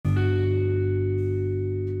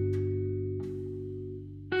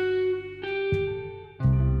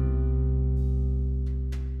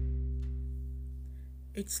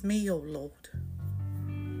It's me, O Lord.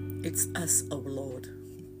 It's us, O Lord,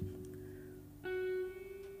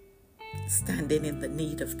 standing in the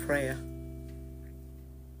need of prayer.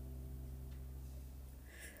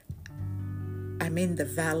 I'm in the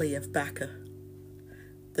valley of Baca,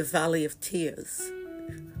 the valley of tears,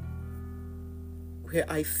 where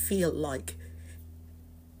I feel like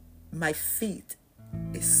my feet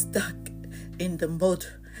is stuck in the mud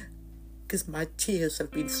because my tears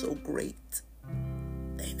have been so great.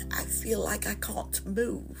 And I feel like I can't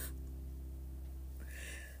move.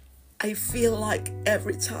 I feel like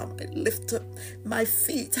every time I lift up my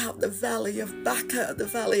feet out the valley of Baca, the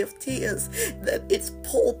valley of tears, that it's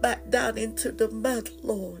pulled back down into the mud,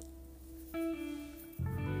 Lord.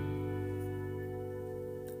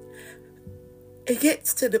 It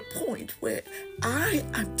gets to the point where I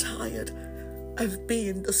am tired of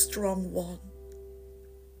being the strong one.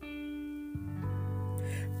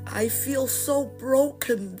 I feel so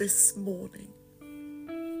broken this morning.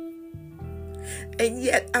 And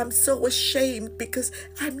yet I'm so ashamed because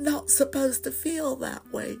I'm not supposed to feel that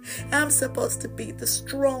way. I'm supposed to be the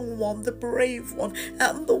strong one, the brave one.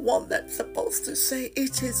 I'm the one that's supposed to say,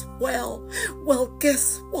 it is well. Well,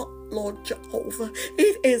 guess what, Lord Jehovah?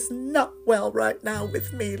 It is not well right now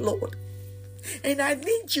with me, Lord. And I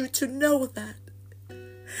need you to know that.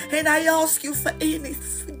 And I ask you for any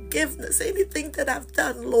forgiveness, anything that I've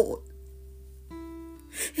done, Lord.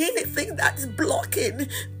 Anything that's blocking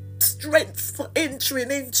strength for entering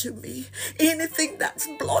into me. Anything that's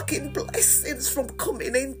blocking blessings from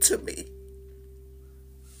coming into me.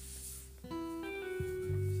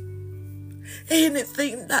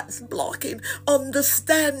 Anything that's blocking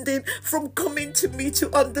understanding from coming to me to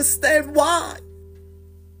understand why.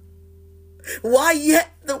 Why yet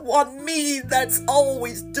the one me that's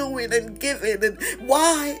always doing and giving, and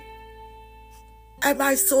why am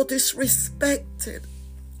I so disrespected?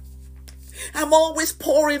 I'm always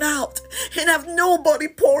pouring out and have nobody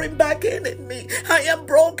pouring back in me. I am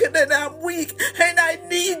broken and I'm weak and I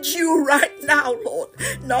need you right now, Lord.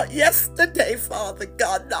 Not yesterday, Father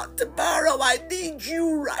God, not tomorrow. I need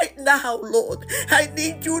you right now, Lord. I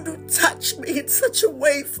need you to touch me in such a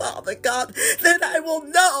way, Father God, that I will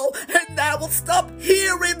know and I will stop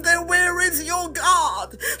hearing the where is your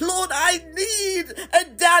God. Lord, I need a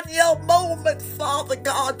Daniel moment, Father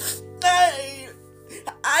God.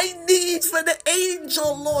 I need for the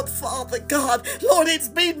angel, Lord, Father God. Lord, it's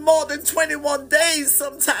been more than 21 days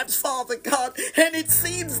sometimes, Father God, and it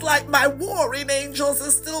seems like my warring angels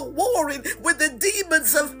are still warring with the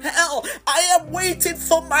demons of hell. I am waiting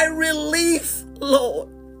for my relief, Lord.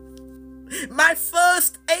 My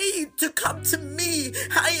first aid to come to me.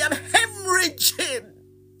 I am hemorrhaging.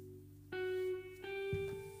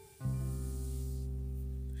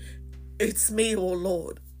 It's me, oh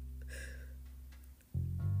Lord,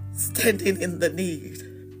 standing in the need.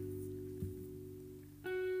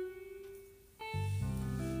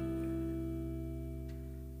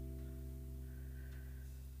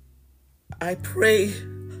 I pray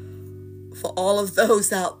for all of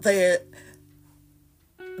those out there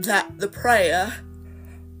that the prayer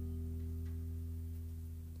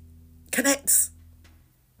connects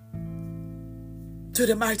to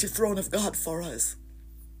the mighty throne of God for us.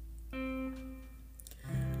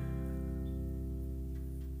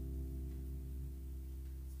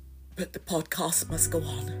 But the podcast must go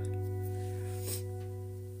on.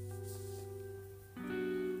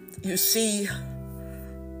 You see,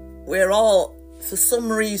 we're all, for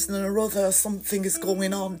some reason or other, something is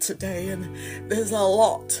going on today, and there's a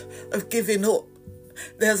lot of giving up.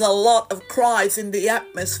 There's a lot of cries in the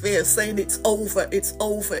atmosphere saying it's over, it's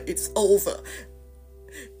over, it's over.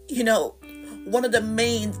 You know, one of the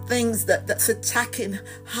main things that's attacking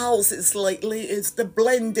houses lately is the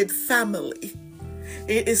blended family.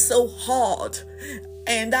 It is so hard,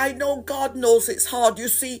 and I know God knows it's hard. You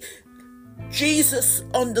see, Jesus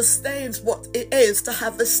understands what it is to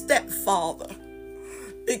have a stepfather,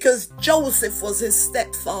 because Joseph was his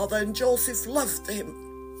stepfather and Joseph loved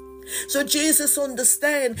him. So Jesus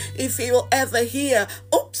understands if he will ever hear,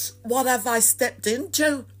 oops, what have I stepped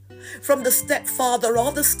into? From the stepfather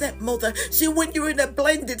or the stepmother. See, when you're in a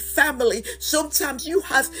blended family, sometimes you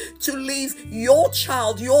have to leave your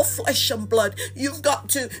child, your flesh and blood. You've got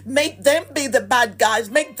to make them be the bad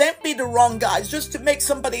guys, make them be the wrong guys, just to make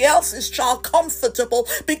somebody else's child comfortable,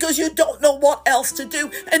 because you don't know what else to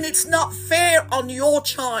do, and it's not fair on your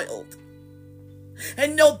child.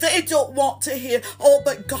 And no, they don't want to hear, oh,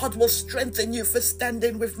 but God will strengthen you for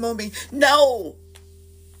standing with mommy. No.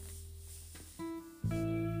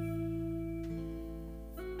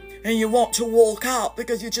 And you want to walk out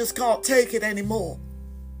because you just can't take it anymore.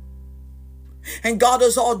 And God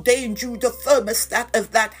has ordained you the thermostat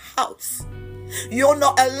of that house. You're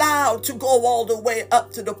not allowed to go all the way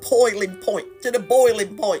up to the boiling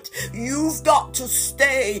point. You've got to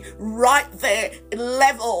stay right there,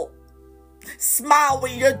 level. Smile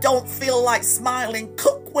when you don't feel like smiling.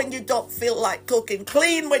 Cook when you don't feel like cooking.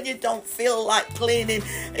 Clean when you don't feel like cleaning.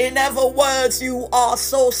 In other words, you are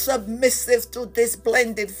so submissive to this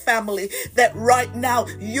blended family that right now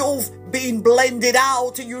you've been blended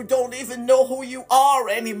out and you don't even know who you are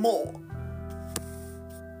anymore.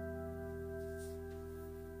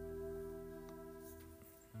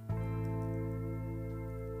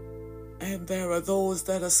 And there are those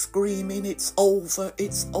that are screaming, it's over,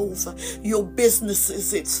 it's over. Your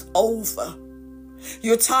businesses, it's over.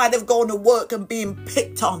 You're tired of going to work and being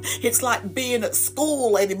picked on. It's like being at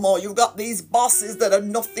school anymore. You've got these bosses that are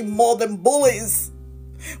nothing more than bullies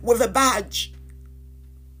with a badge.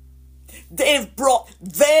 They've brought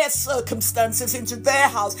their circumstances into their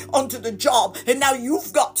house, onto the job, and now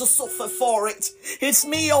you've got to suffer for it. It's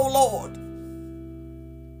me, oh Lord.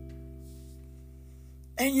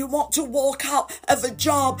 And you want to walk out of a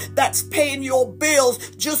job that's paying your bills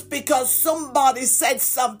just because somebody said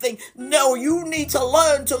something. No, you need to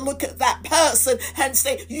learn to look at that person and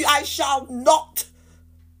say, I shall not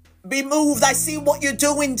be moved. I see what you're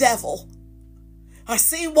doing, devil. I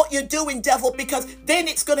see what you're doing, devil, because then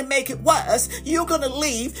it's going to make it worse. You're going to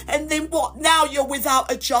leave, and then what? Now you're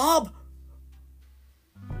without a job.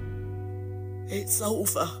 It's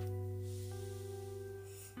over.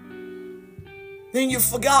 Then you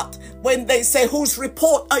forgot when they say, whose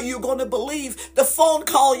report are you going to believe? The phone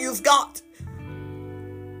call you've got.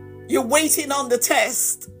 You're waiting on the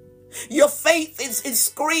test. Your faith is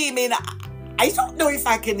screaming, I don't know if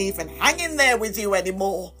I can even hang in there with you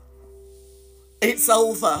anymore. It's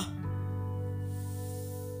over.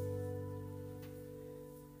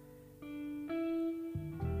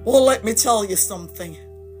 Well, let me tell you something.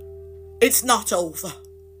 It's not over.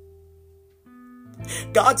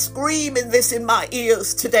 God's screaming this in my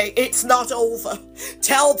ears today. It's not over.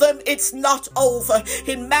 Tell them it's not over.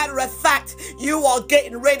 In matter of fact, you are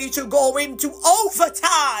getting ready to go into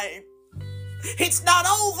overtime. It's not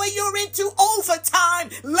over. You're into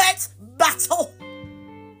overtime. Let's battle.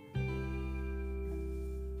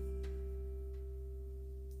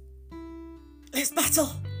 Let's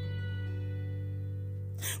battle.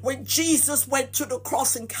 When Jesus went to the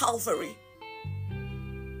cross in Calvary,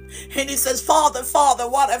 and he says, Father, Father,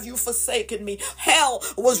 what have you forsaken me? Hell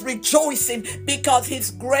was rejoicing because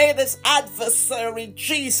his greatest adversary,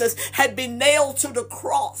 Jesus, had been nailed to the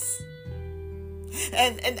cross.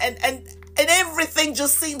 And everything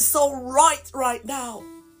just seems so right now.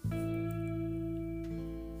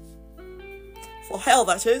 For hell,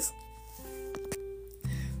 that is.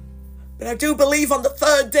 But I do believe on the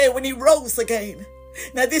third day when he rose again.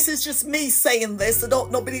 Now, this is just me saying this, so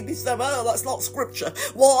don't nobody be saying, oh, that's not scripture.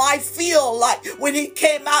 Well, I feel like when he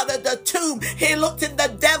came out of the tomb, he looked in the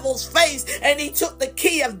devil's face and he took the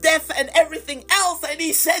key of death and everything else, and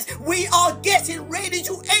he says, we are getting ready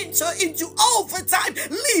to enter into overtime.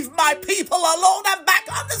 Leave my people alone. I'm back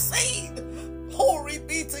on the scene. Glory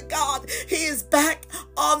be to God. He is back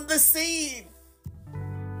on the scene.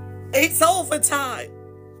 It's overtime.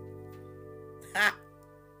 Ha.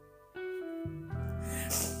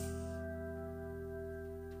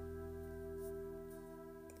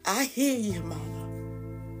 I hear you, Mama.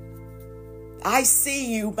 I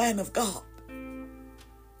see you, man of God.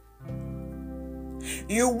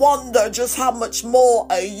 You wonder just how much more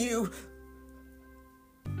are you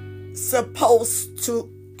supposed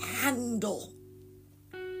to handle.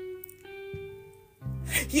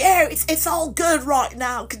 Yeah, it's all good right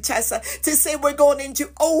now, Contessa, to say we're going into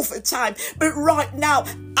overtime. But right now,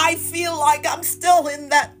 I feel like I'm still in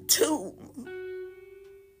that tomb.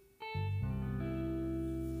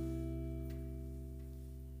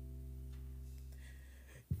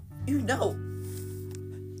 You know,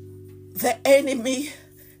 the enemy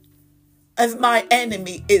of my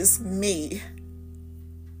enemy is me.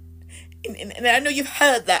 And I know you've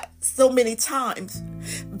heard that so many times,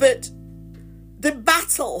 but the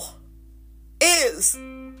battle is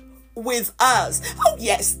with us. Oh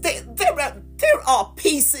yes, there are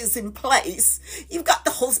pieces in place. You've got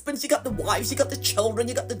the husbands, you got the wives, you got the children,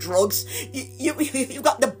 you got the drugs, you've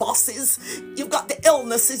got the bosses, you've got the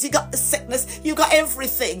illnesses, you got the sickness, you got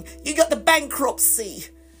everything. You got the bankruptcy,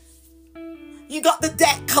 you got the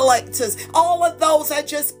debt collectors. All of those are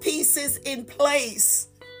just pieces in place.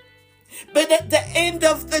 But at the end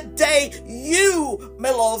of the day, you,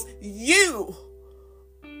 my love, you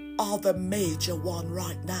are the major one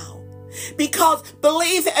right now. Because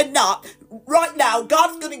believe it or not, right now,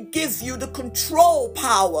 God's going to give you the control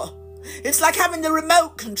power. It's like having the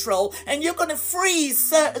remote control, and you're going to freeze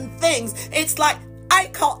certain things. It's like, I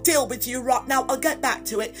can't deal with you right now. I'll get back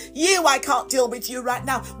to it. I can't deal with you right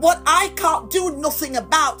now. What I can't do nothing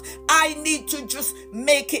about, I need to just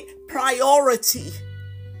make it priority.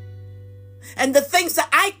 And the things that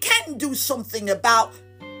I can do something about,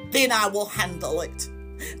 then I will handle it.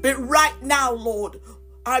 But right now, Lord,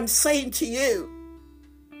 I'm saying to you,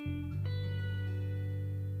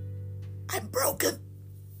 I'm broken.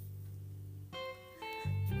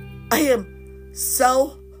 I am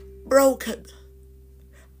so broken.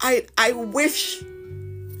 I wish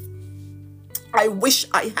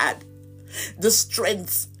I had the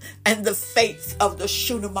strength and the faith of the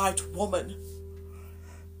Shunammite woman.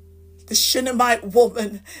 The Shunammite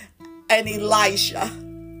woman and Elijah.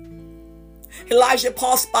 Elijah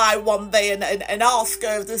passed by one day and asked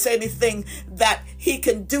her if there's anything that he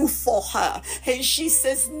can do for her. And she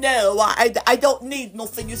says, no, I don't need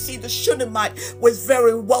nothing. You see, the Shunammite was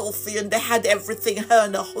very wealthy and they had everything, her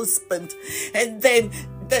and her husband. And then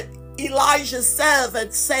Elijah's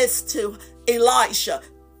servant says to Elisha,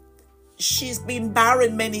 she's been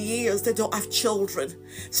barren many years. They don't have children.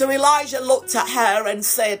 So Elijah looked at her and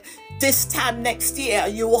said, this time next year,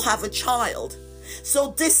 you will have a child.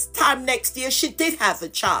 So this time next year, she did have a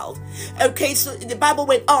child. Okay, so the Bible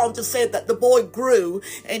went on to say that the boy grew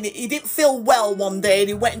and he didn't feel well one day, and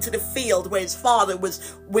he went into the field where his father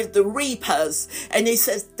was with the reapers, and he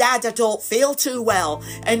says, Dad, I don't feel too well.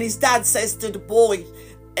 And his dad says to the boy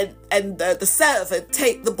and the servant,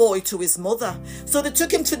 take the boy to his mother. So they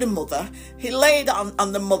took him to the mother. He laid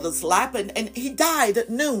on the mother's lap and he died at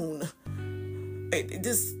noon.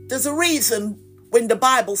 There's a reason when the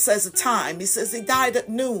Bible says a time. He says he died at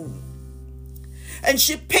noon. And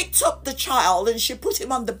she picked up the child and she put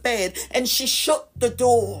him on the bed and she shut the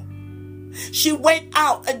door. She went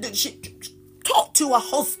out and she talked to her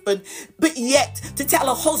husband, but yet to tell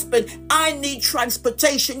her husband, I need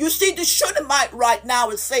transportation. You see, the Shunammite right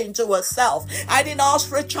now is saying to herself, I didn't ask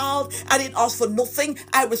for a child. I didn't ask for nothing.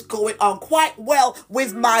 I was going on quite well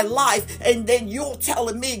with my life. And then you're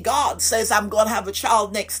telling me God says I'm going to have a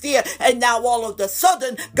child next year. And now all of a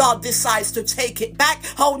sudden, God decides to take it back.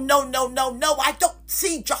 Oh, no. I don't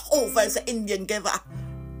see Jehovah as an Indian giver.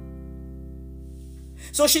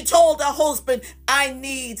 So she told her husband, I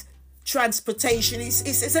need transportation. He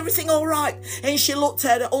says, everything all right? And she looked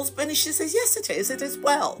at her husband and she says, yes, it is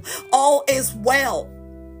well. All is well.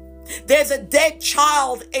 There's a dead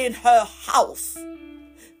child in her house,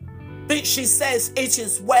 but she says it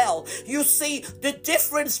is well. You see the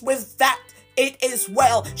difference with that, it is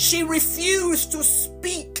well. She refused to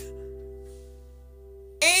speak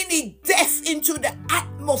any death into the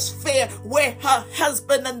atmosphere where her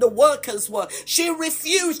husband and the workers were. She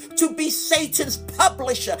refused to be Satan's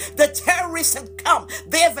publisher. The terrorists have come.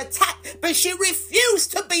 They've attacked. But she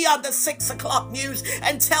refused to be on the 6 o'clock news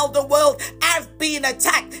and tell the world, I've been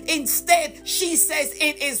attacked. Instead, she says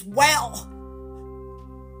it is well.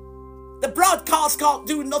 The broadcast can't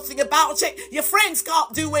do nothing about it. Your friends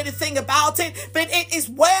can't do anything about it. But it is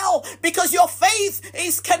well because your faith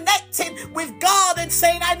is connected with God and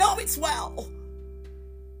saying, I know it's well.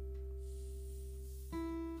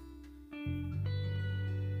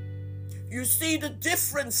 You see, the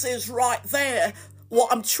difference is right there.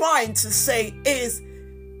 What I'm trying to say is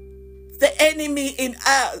the enemy in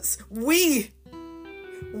us.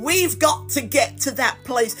 We've got to get to that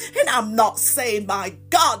place. And I'm not saying, my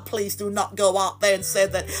God, please do not go out there and say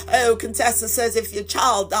that, oh, Contessa says if your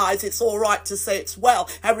child dies, it's all right to say it's well.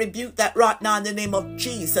 I rebuke that right now in the name of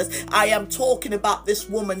Jesus. I am talking about this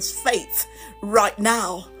woman's faith right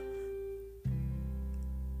now.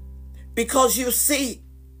 Because you see,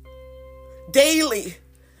 daily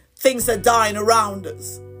things are dying around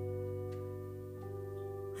us.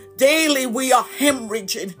 Daily we are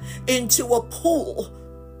hemorrhaging into a pool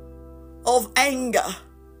of anger,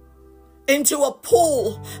 into a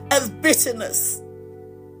pool of bitterness.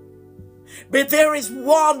 But there is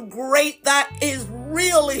one great that is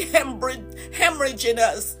really hemorrhaging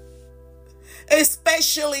us,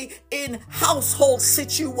 especially in household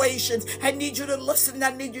situations. I need you to listen.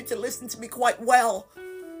 I need you to listen to me quite well.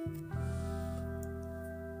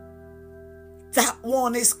 That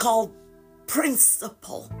one is called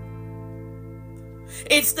principle.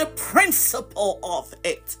 It's the principle of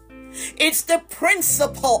it. It's the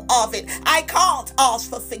principle of it. I can't ask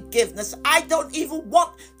for forgiveness. I don't even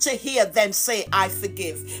want to hear them say, I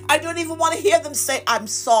forgive. I don't even want to hear them say, I'm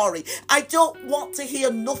sorry. I don't want to hear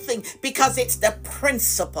nothing because it's the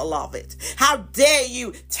principle of it. How dare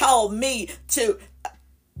you tell me to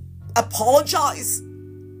apologize.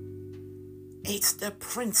 It's the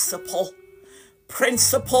principle.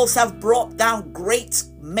 Principles have brought down great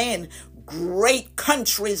men, great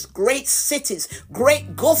countries, great cities,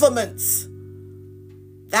 great governments.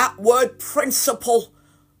 That word principle,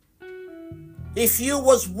 if you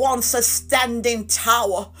was once a standing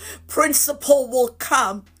tower, principle will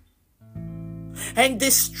come and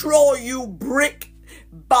destroy you brick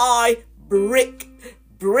by brick,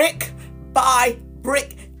 brick by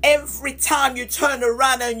brick. Every time you turn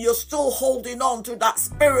around and you're still holding on to that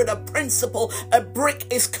spirit of principle, a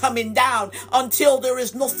brick is coming down until there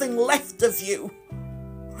is nothing left of you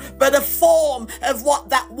but a form of what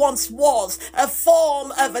that once was, a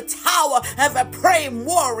form of a tower, of a praying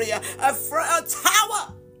warrior, a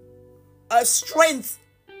tower of strength.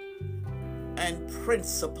 And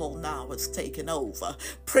principle now has taken over.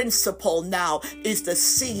 Principle now is the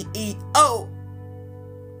CEO.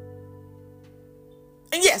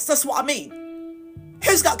 And yes, that's what I mean.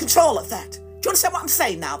 Who's got control of that? Do you understand what I'm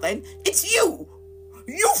saying now then? It's you.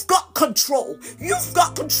 You've got control. You've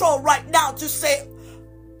got control right now to say,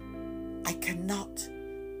 I cannot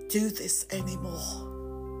do this anymore.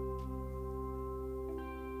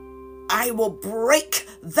 I will break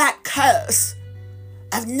that curse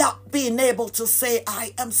of not being able to say,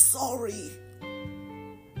 I am sorry.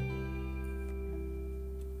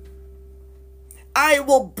 I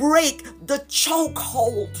will break the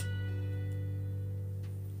chokehold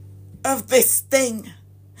of this thing.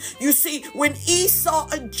 You see, when Esau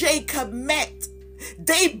and Jacob met,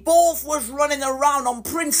 they both was running around on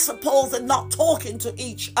principles and not talking to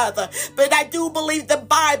each other. But I do believe the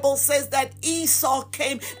Bible says that Esau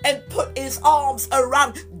came and put his arms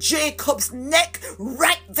around Jacob's neck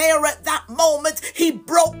right there at that moment. He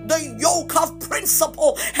broke the yoke of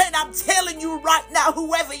principle. And I'm telling you right now,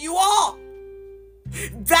 whoever you are,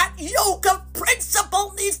 that yoke of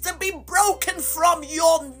principle needs to be broken from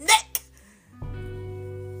your neck.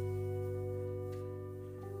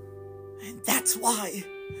 And that's why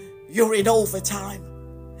you're in overtime.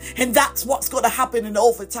 And that's what's going to happen in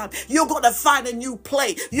overtime. You're going to find a new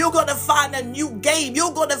play. You're going to find a new game.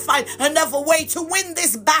 You're going to find another way to win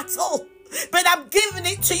this battle. But I'm giving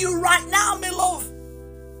it to you right now, my love.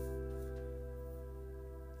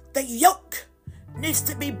 The yoke needs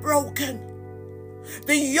to be broken.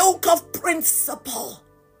 The yoke of principle.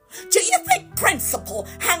 Do you think principle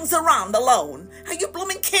hangs around alone? Are you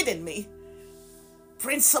blooming kidding me?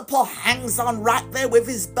 Principle hangs on right there with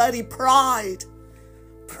his buddy Pride.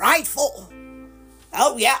 Prideful.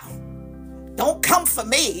 Oh yeah. Don't come for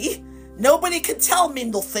me. Nobody can tell me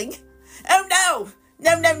nothing. Oh no.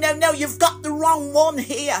 No. You've got the wrong one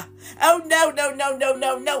here. Oh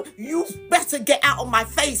no. You better get out of my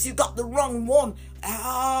face. You got the wrong one.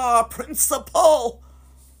 Principle.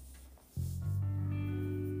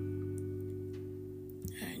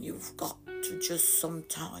 And you've got to just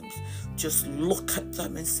sometimes just look at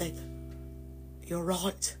them and say, you're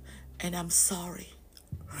right, and I'm sorry.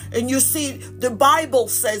 And you see, the Bible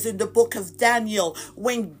says in the book of Daniel,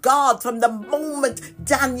 when God, from the moment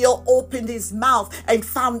Daniel opened his mouth and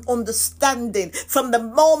found understanding, from the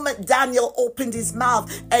moment Daniel opened his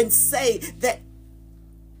mouth and say that,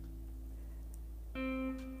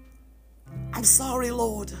 I'm sorry,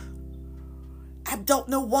 Lord. I don't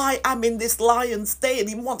know why I'm in this lion's den.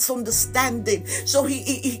 He wants understanding. So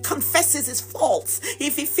he confesses his faults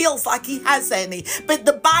if he feels like he has any. But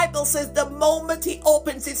the Bible says the moment he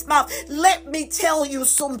opens his mouth, let me tell you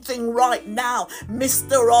something right now,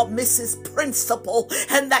 Mr. or Mrs. Principle,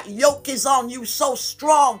 and that yoke is on you so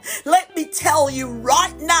strong. Let me tell you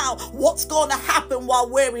right now what's going to happen while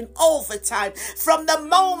we're in overtime. From the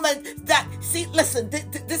moment that, see, listen,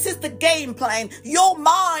 this is the game plan. Your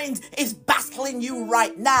mind is battling you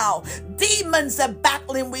right now. Demons are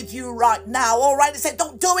battling with you right now. All right, they say,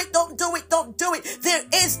 don't do it. There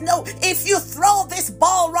is no, if you throw this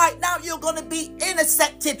ball right now, you're going to be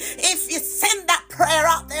intercepted. If you send that prayer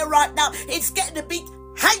out there right now, it's getting to be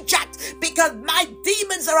hijacked, because my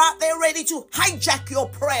demons are out there ready to hijack your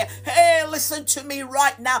prayer. Hey, listen to me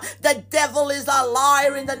right now. The devil is a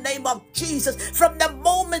liar in the name of Jesus. From the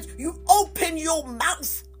moment you open your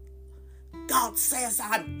mouth, God says,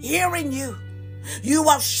 I'm hearing you. You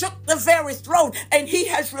have shook the very throne, and he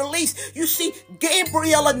has released. You see,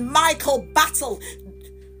 Gabriel and Michael battled.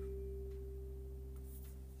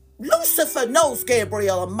 Lucifer knows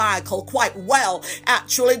Gabriel and Michael quite well.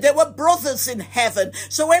 Actually, they were brothers in heaven.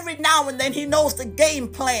 So every now and then he knows the game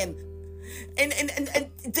plan. And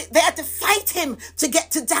they had to fight him to get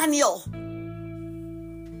to Daniel.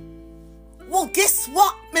 Well, guess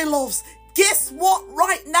what, my loves? Guess what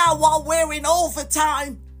right now while we're in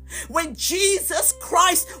overtime? When Jesus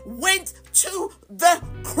Christ went to the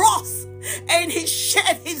cross and he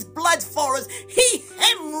shed his blood for us, he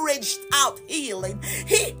hemorrhaged out healing.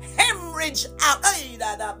 He hemorrhaged out, he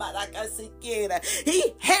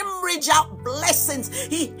hemorrhaged out blessings.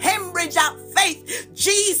 He hemorrhaged out faith.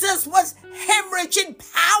 Jesus was hemorrhaging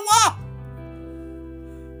power.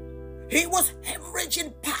 He was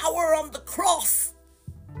hemorrhaging power on the cross.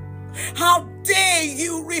 How dare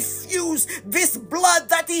you refuse this blood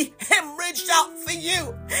that he hemorrhaged out for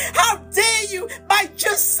you? How dare you, by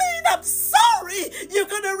just saying I'm sorry, you're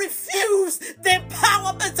going to refuse the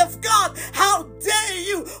empowerment of God? How dare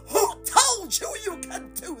you? Who told you you can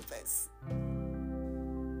do this?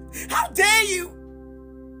 How dare you?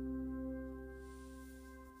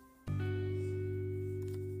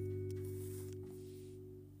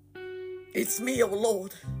 It's me, oh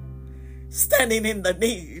Lord, standing in the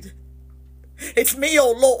need. It's me,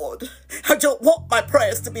 oh Lord. I don't want my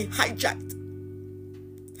prayers to be hijacked.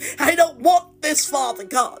 I don't want this, Father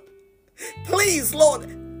God. Please, Lord,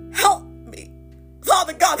 help me.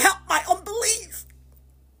 Father God, help my unbelief.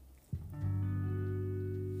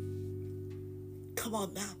 Come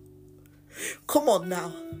on now. Come on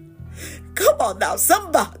now. Come on now.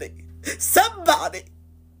 Somebody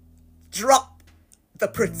drop the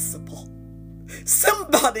principle.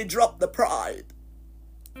 Somebody drop the pride.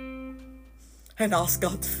 And ask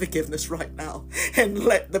God for forgiveness right now. And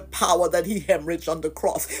let the power that he hemorrhaged on the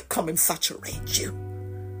cross come and saturate you.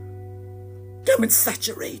 Come and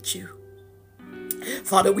saturate you.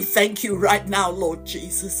 Father, we thank you right now, Lord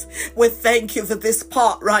Jesus. We thank you for this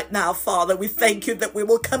part right now, Father. We thank you that we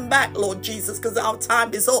will come back, Lord Jesus, because our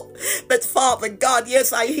time is up. But Father God,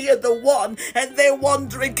 yes, I hear the one, and they're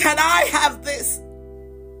wondering, can I have this?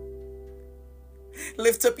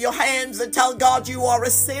 Lift up your hands and tell God you are a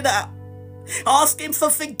sinner. Ask him for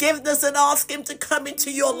forgiveness and ask him to come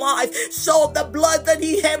into your life so the blood that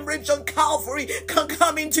he hemorrhaged on Calvary can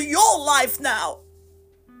come into your life now.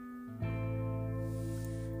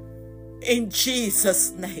 In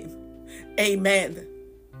Jesus' name, amen.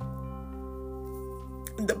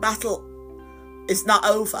 The battle is not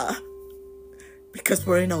over because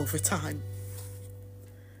we're in overtime.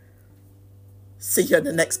 See you in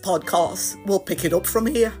the next podcast. We'll pick it up from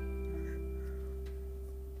here.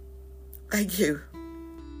 Thank you.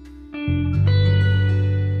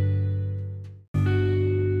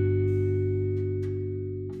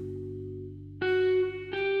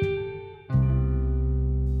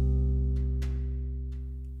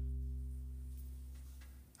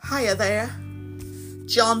 Hiya there.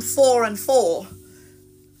 John 4:4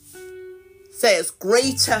 says,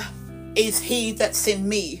 greater is he that's in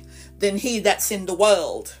me than he that's in the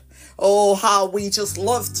world. Oh, how we just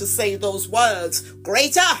love to say those words.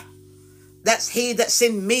 Greater. That's he that's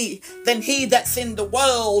in me than he that's in the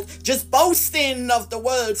world. Just boasting of the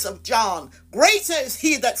words of John. Greater is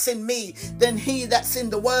he that's in me than he that's in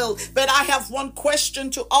the world. But I have one question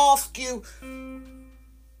to ask you.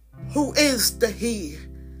 Who is the he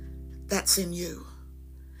that's in you?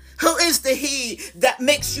 Who is the he that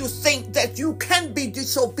makes you think that you can be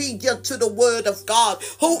disobedient to the word of God?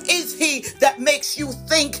 Who is he that makes you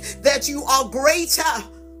think that you are greater?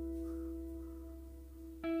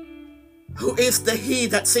 Who is the he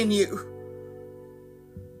that's in you?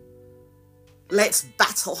 Let's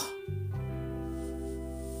battle.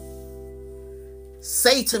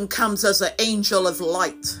 Satan comes as an angel of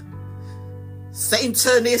light.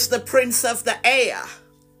 Satan is the prince of the air.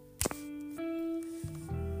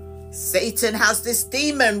 Satan has this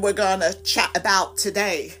demon we're going to chat about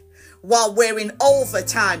today while we're in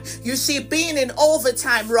overtime. You see, being in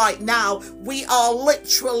overtime right now, we've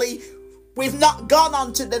not gone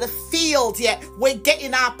onto the field yet. We're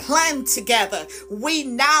getting our plan together. We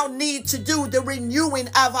now need to do the renewing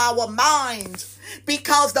of our mind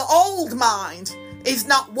because the old mind is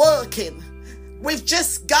not working. We've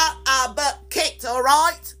just got our butt kicked, all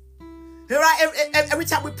right? Every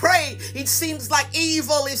time we pray, it seems like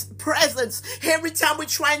evil is present. Every time we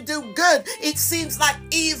try and do good, it seems like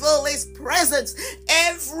evil is present.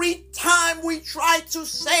 Every time we try to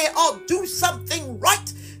say or do something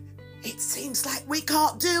right, it seems like we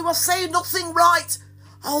can't do or say nothing right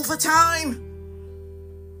all the time.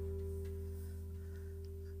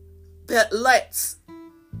 But let's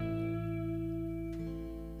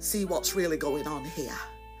see what's really going on here.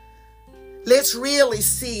 Let's really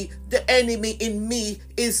see the enemy in me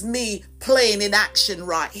is me playing in action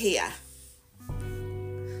right here.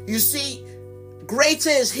 You see, greater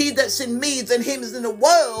is he that's in me than him is in the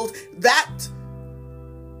world. That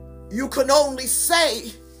you can only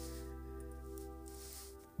say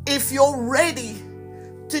if you're ready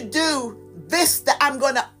to do this that I'm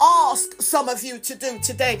going to ask some of you to do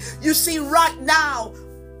today. You see, right now,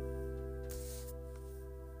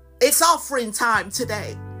 it's offering time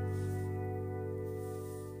today.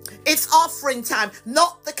 It's offering time,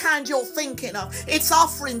 not the kind you're thinking of. It's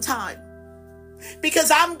offering time.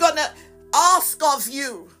 Because I'm going to ask of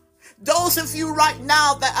you, those of you right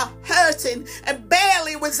now that are hurting and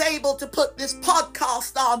barely was able to put this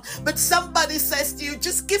podcast on, but somebody says to you,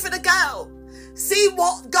 just give it a go. See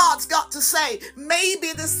what God's got to say.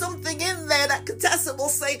 Maybe there's something in there that Contessa will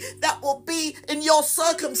say that will be in your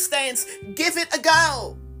circumstance. Give it a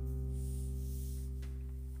go.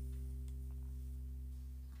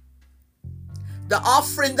 The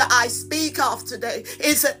offering that I speak of today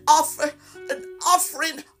is an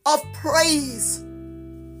offering of praise.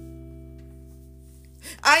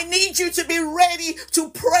 I need you to be ready to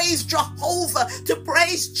praise Jehovah, to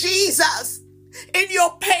praise Jesus. In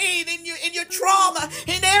your pain, in your trauma,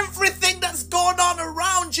 in everything that's going on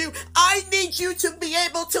around you, I need you to be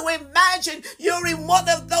able to imagine you're in one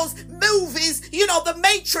of those movies, the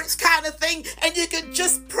Matrix kind of thing, and you can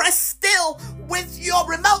just press still with your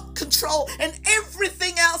remote control and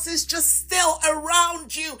everything else is just still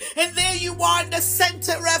around you. And there you are in the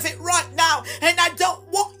center of it right now. And I don't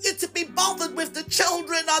want you to be bothered with the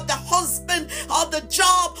children or the husband or the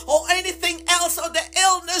job or anything else or the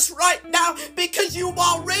illness right now, because you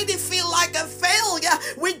already feel like a failure.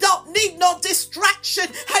 We don't need no distraction.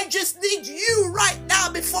 I just need you right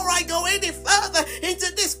now, before I go any further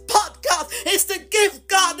into this podcast, is to give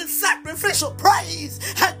God a sacrificial praise.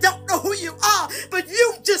 I don't know who you are, but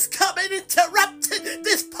you just come and interrupted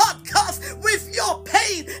this podcast with your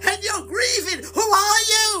pain and your grieving. Who are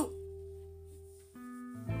you?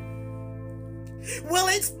 Well,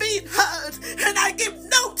 it's been heard, and I give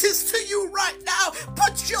notice to you right now.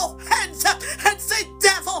 Put your hands up and say,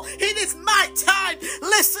 devil, it is my time.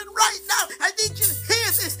 Listen right now. I need you to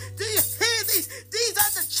hear this. Do you hear these? These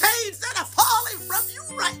are the chains that are falling from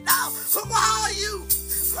you right now. Who are you?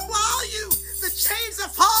 Who are you? The chains are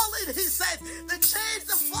falling, he says. The chains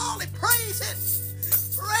are falling. Praise him.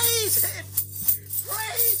 Praise him.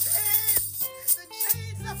 Praise him. The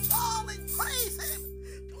chains are falling. Praise him.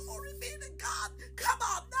 Glory be to God. Come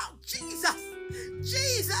on now, Jesus.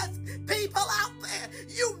 Jesus. People out there,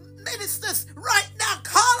 you ministers right now,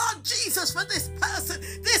 call on Jesus for this person.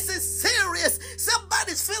 This is serious.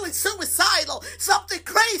 Somebody's feeling suicidal. Something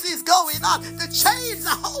crazy is going on. The chains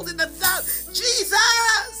are holding them down.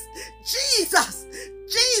 Jesus. Jesus.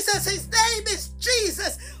 Jesus. His name is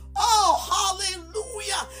Jesus. Oh,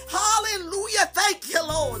 hallelujah. Hallelujah. Thank you,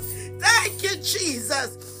 Lord. Thank you,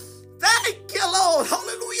 Jesus. Thank you, Lord.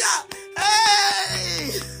 Hallelujah.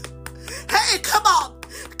 Hey. Hey, come on.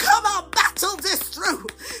 Come on, battle this through.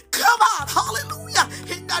 Come on, hallelujah.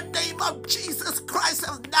 In the name of Jesus Christ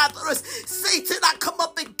of Nazareth, Satan, I come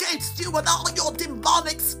up against you and all your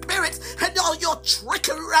demonic spirits and all your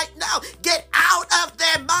trickery right now. Get out of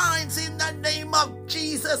their minds in the name of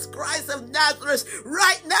Jesus Christ of Nazareth.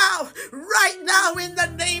 Right now, in the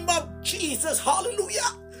name of Jesus. Hallelujah.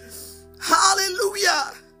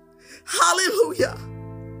 Hallelujah. Hallelujah.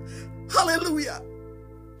 Hallelujah.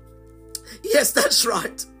 Yes, that's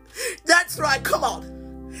right. That's right. Come on.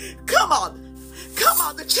 Come on. Come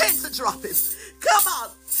on. The chains are dropping. Come on.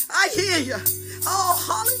 I hear you. Oh,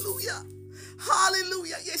 hallelujah.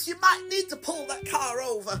 Hallelujah. Yes, you might need to pull that car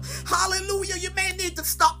over. Hallelujah. You may need to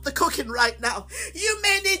stop the cooking right now. You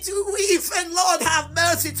may need to even, Lord have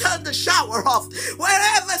mercy, turn the shower off.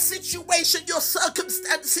 Wherever situation, your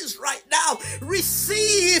circumstances right now,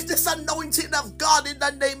 receive this anointing of God in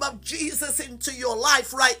the name of Jesus into your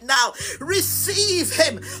life right now. Receive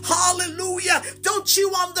him. Hallelujah. Don't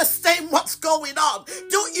you understand what's going on?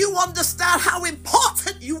 Don't you understand how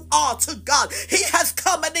important you are to God? He has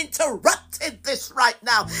come and interrupted this right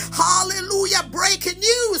now. Hallelujah. Breaking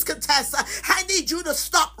news, Contessa. I need you to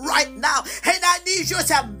stop right now. And I need you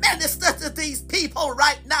to minister to these people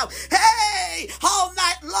right now. Hey, all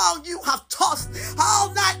night long you have tossed.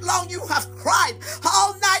 All night long you have cried.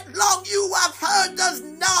 All night long you have heard those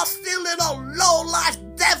nasty little low-life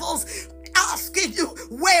devils asking you,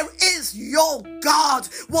 where is your God?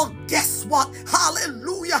 Well, guess what?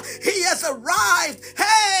 Hallelujah. He has arrived.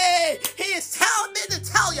 Hey, he is telling me to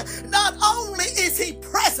tell you, not only is he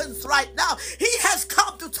present right now, he has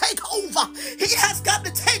come to take over. He has come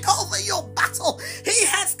to take over your battle. He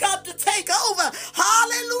has come to take over.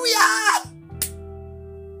 Hallelujah.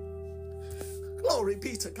 Glory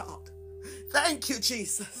be to God. Thank you,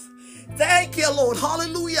 Jesus. Thank you, Lord.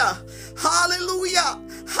 Hallelujah. Hallelujah.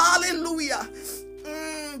 Hallelujah.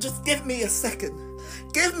 Just give me a second.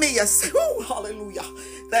 Give me a, hallelujah.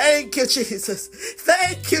 Thank you, Jesus.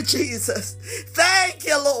 Thank you, Jesus. Thank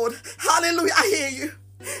you, Lord. Hallelujah. I hear you.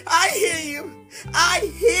 I hear you. I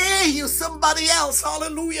hear you. Somebody else.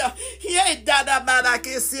 Hallelujah. Hey, Dada man, I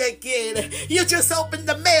can see again. You just opened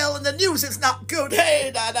the mail and the news is not good.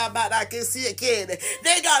 Hey, Dada man, I can see again.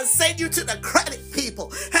 They're going to send you to the credit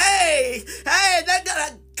people. Hey, they're going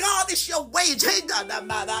to garnish your wage. Hey, Dada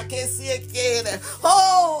man, I can see again.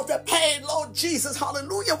 Oh, the pain, Lord Jesus.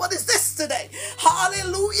 Hallelujah. What is this today?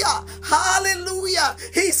 Hallelujah. Hallelujah.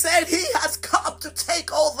 He said he has come to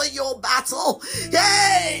take over your battle.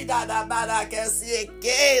 Yay. Dada man, I can see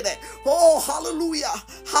again. Oh, hallelujah.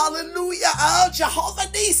 Hallelujah. Oh, Jehovah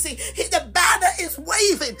Nissi. The banner is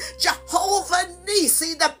waving. Jehovah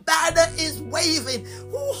Nissi, the banner is waving.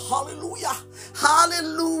 Oh, hallelujah.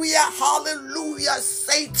 Hallelujah. Hallelujah.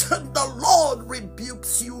 Satan, the Lord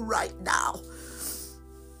rebukes you right now.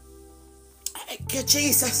 Thank you,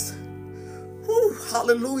 Jesus. Ooh,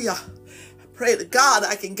 hallelujah. I pray to God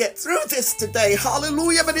I can get through this today.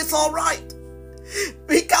 Hallelujah, but it's all right.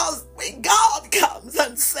 Because when God comes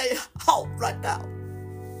and say, halt right now.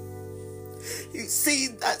 You see,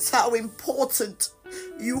 that's how important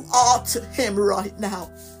you are to him right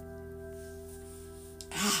now.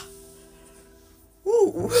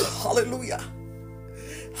 Ooh, hallelujah.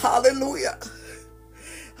 Hallelujah.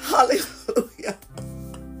 Hallelujah.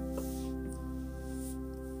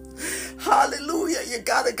 Hallelujah. You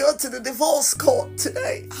got to go to the divorce court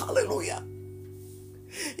today. Hallelujah.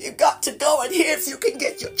 You got to go and hear if you can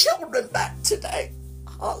get your children back today.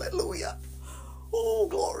 Hallelujah. Oh,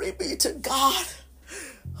 glory be to God.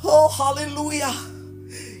 Oh, hallelujah.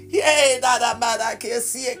 Yay, that man, I can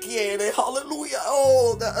see it again. Hallelujah.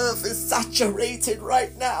 Oh, the earth is saturated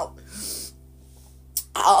right now.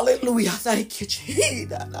 Hallelujah. Thank you, Jesus.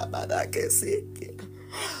 That man, I can see it again.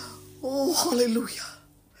 Oh, hallelujah.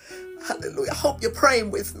 Hallelujah. I hope you're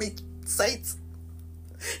praying with me, saints.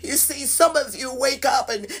 You see, some of you wake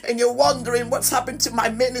up and you're wondering what's happened to my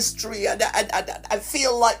ministry, and I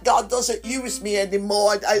feel like God doesn't use me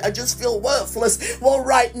anymore. I just feel worthless. Well,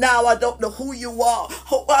 right now, I don't know who you are,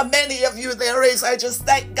 how many of you there is. I just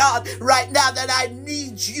thank God right now that I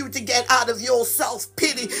need you to get out of your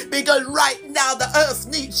self-pity, because right now the earth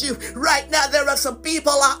needs you. Right now there are some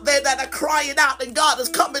people out there that are crying out, and God is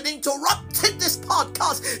coming and interrupting this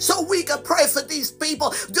podcast so we can pray for these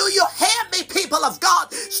people. Do you hear me, people of God?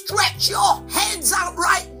 Stretch your hands out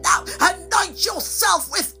right now. Anoint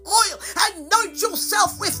yourself with oil. Anoint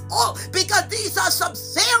yourself with oil, because these are some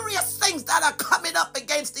serious things that are coming up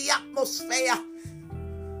against the atmosphere.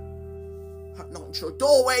 Anoint your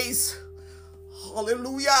doorways.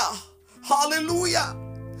 Hallelujah. Hallelujah.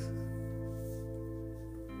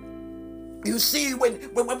 You see,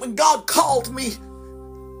 when God called me,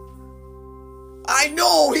 I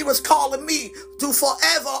know he was calling me to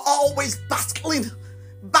forever always battling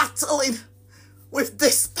with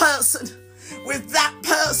this person, with that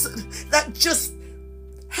person, that just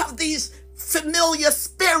have these familiar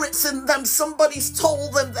spirits in them. Somebody's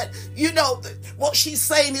told them that, you know, that what she's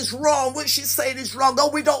saying is wrong, what she's saying is wrong.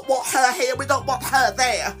 Oh, we don't want her here, we don't want her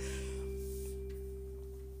there.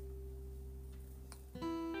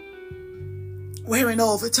 We're in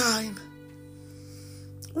overtime.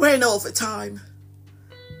 We're in overtime.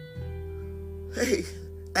 Hey,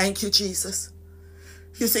 thank you, Jesus.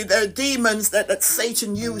 You see, there are demons that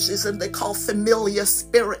Satan uses, and they call familiar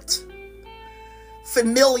spirit.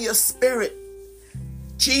 Familiar spirit.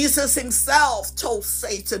 Jesus himself told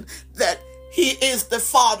Satan that he is the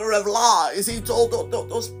father of lies. He told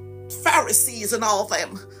those Pharisees and all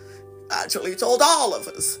them. Actually, he told all of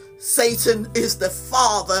us, Satan is the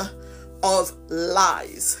father of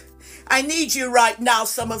lies. I need you right now,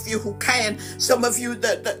 some of you who can, some of you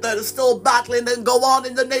that are still battling, and go on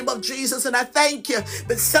in the name of Jesus, and I thank you.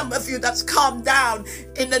 But some of you that's calmed down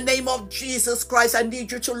in the name of Jesus Christ, I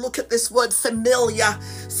need you to look at this word familiar.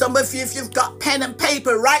 Some of you, if you've got pen and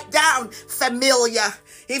paper, write down familiar.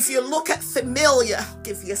 If you look at familiar, I'll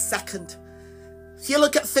give you a second. If you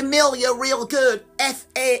look at familiar real good,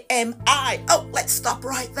 F-A-M-I. Oh, let's stop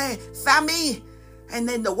right there. Family, and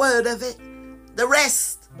then the word of it. The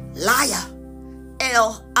rest. Liar,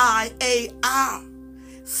 L-I-A-R,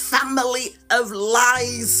 family of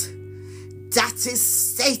lies. That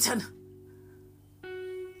is Satan.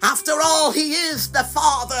 After all, he is the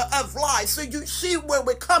father of lies. So you see where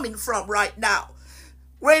we're coming from right now.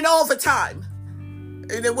 We're in overtime.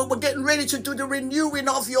 And then when we're getting ready to do the renewing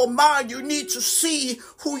of your mind, you need to see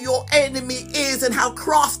who your enemy is and how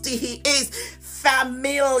crafty he is.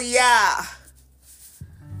 Familiar.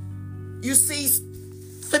 You see,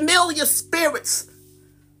 familiar spirits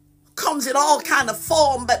comes in all kind of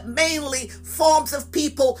form, but mainly forms of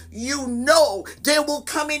people you know. They will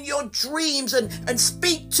come in your dreams and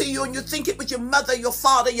speak to you, and you think it was your mother, your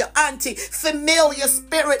father, your auntie. Familiar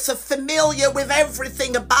spirits are familiar with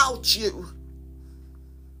everything about you.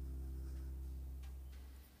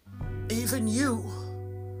 Even you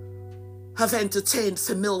have entertained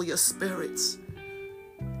familiar spirits.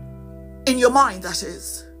 In your mind, that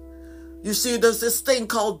is. You see, there's this thing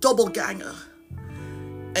called doppelganger.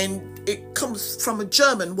 And it comes from a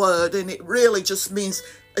German word, and it really just means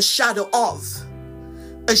a shadow of.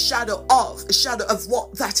 A shadow of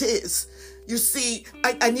what that is. You see,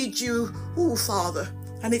 I need you, Father,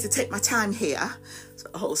 I need to take my time here. So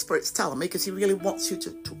the Holy Spirit's telling me, because he really wants you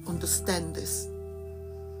to understand this.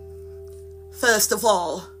 First of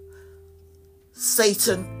all,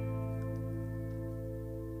 Satan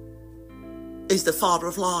is the father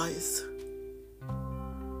of lies.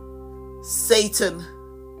 Satan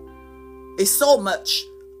is so much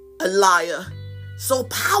a liar, so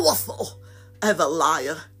powerful of a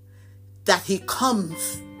liar, that he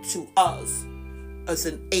comes to us as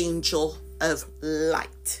an angel of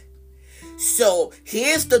light. So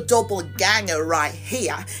here's the doppelganger right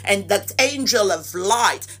here, and that angel of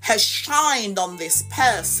light has shined on this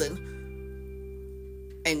person,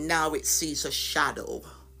 and now it sees a shadow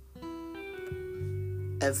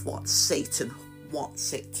of what Satan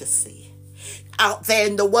wants it to see. Out there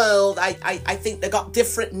in the world, I think they got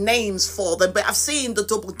different names for them, but I've seen the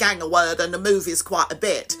doppelganger word in the movies quite a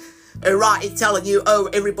bit. Right, it's telling you, oh,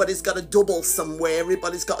 everybody's got a double somewhere,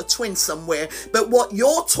 everybody's got a twin somewhere. But what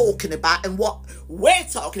you're talking about and what we're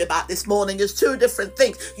talking about this morning is two different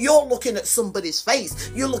things. You're looking at somebody's face,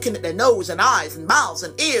 you're looking at their nose and eyes and mouths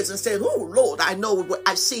and ears and saying, oh, Lord, I know,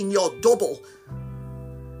 I've seen your double.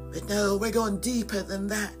 But no, we're going deeper than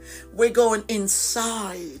that. We're going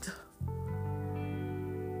inside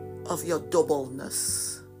of your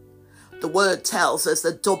doubleness. The word tells us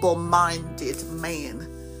a double-minded man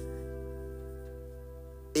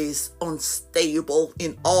is unstable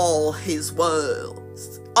in all his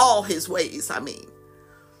words, all his ways, I mean.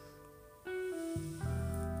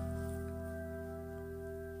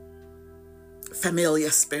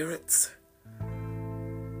 Familiar spirits.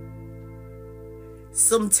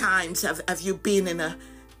 Sometimes have you been in a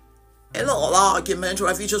little argument, or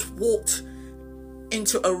have you just walked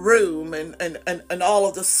into a room and all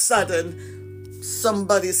of a sudden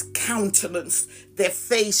somebody's countenance, their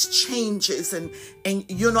face changes, and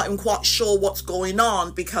you're not even quite sure what's going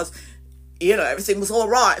on, because you know everything was all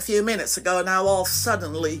right a few minutes ago. Now all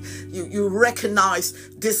suddenly you recognize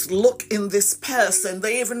this look in this person.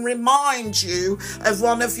 They even remind you of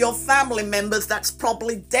one of your family members that's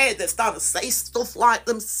probably dead. They start to say stuff like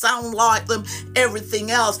them, sound like them, everything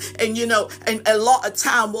else. And you know, and a lot of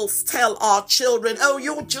time we'll tell our children, oh,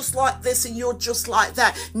 you're just like this and you're just like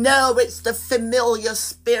that. No, it's the familiar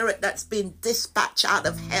spirit that's been dispatched out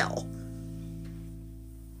of hell.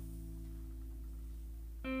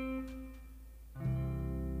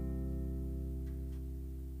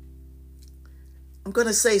 I'm going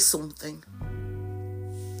to say something.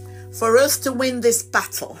 For us to win this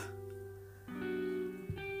battle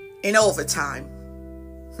in overtime,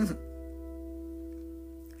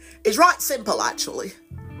 it's right simple actually,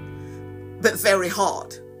 but very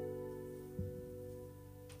hard.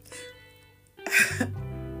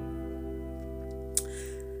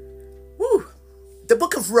 Woo. The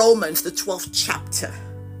book of Romans, the 12th chapter,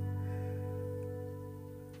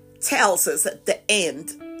 tells us at the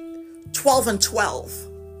end, 12 and 12.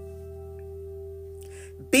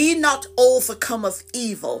 Be not overcome of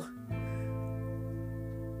evil,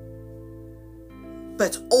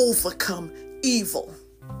 but overcome evil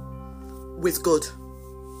with good.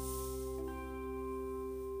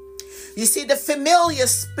 You see, the familiar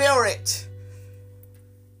spirit,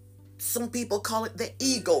 some people call it the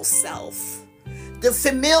ego self. The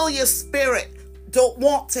familiar spirit don't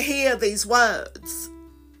want to hear these words.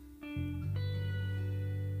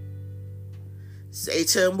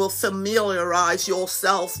 Satan will familiarize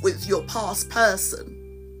yourself with your past person.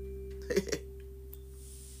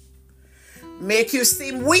 Make you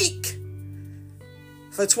seem weak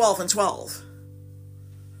for 12 and 12.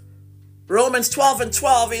 Romans 12 and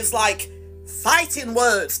 12 is like fighting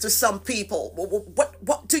words to some people.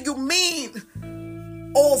 What do you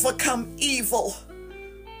mean? Overcome evil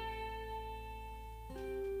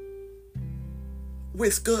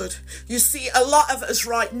with good. You see, a lot of us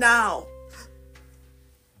right now,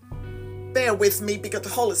 bear with me because the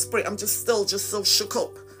Holy Spirit, I'm just so shook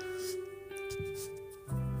up.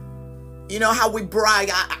 You know how we brag.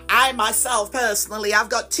 I myself personally, I've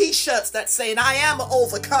got t-shirts that saying I am an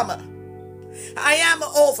overcomer. I am an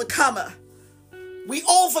overcomer. We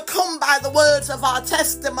overcome by the words of our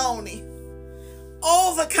testimony.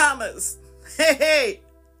 Overcomers. Hey, hey.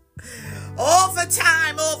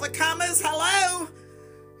 Overtime overcomers. Hello.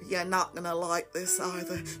 You're not going to like this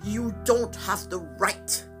either. You don't have the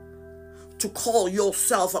right to call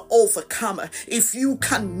yourself an overcomer if you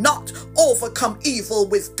cannot overcome evil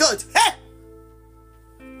with good. Hey!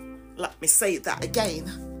 Let me say that again,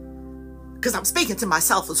 because I'm speaking to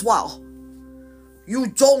myself as well. You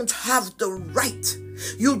don't have the right.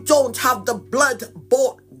 You don't have the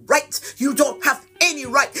blood-bought right. You don't have any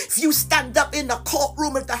right. If you stand up in the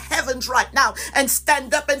courtroom of the heavens right now and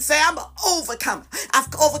stand up and say, I'm an overcomer.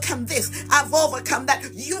 I've overcome this. I've overcome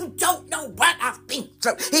that. You don't know what I've been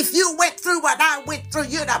through. If you went through what I went through,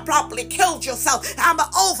 you'd have probably killed yourself. I'm an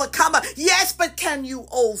overcomer. Yes, but can you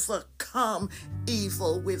overcome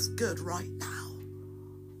evil with good right now?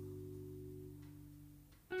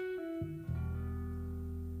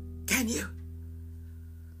 Can you?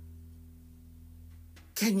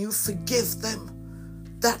 Can you forgive them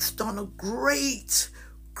that's done a great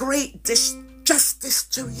disjustice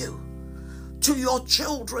to you, to your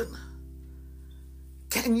children?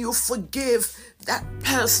 Can you forgive that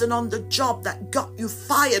person on the job that got you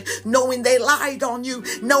fired, knowing they lied on you,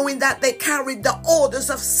 knowing that they carried the orders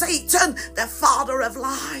of Satan, the father of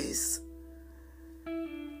lies?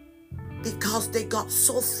 Because they got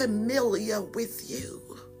so familiar with you.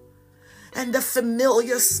 And the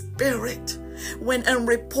familiar spirit went and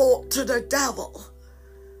report to the devil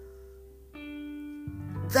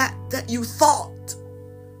that you thought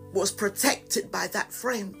was protected by that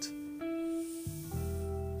friend.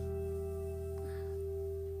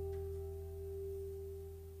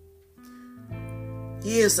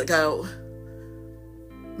 Years ago,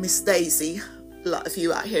 Miss Daisy, a lot of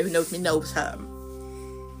you out here who knows me knows her,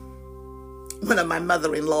 one of my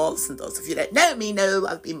mother-in-laws, and those of you that know me know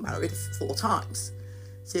I've been married 4 times.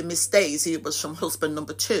 So Miss Daisy was from husband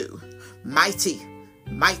number 2. Mighty,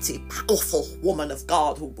 powerful woman of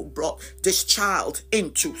God who brought this child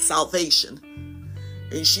into salvation.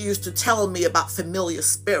 And she used to tell me about familiar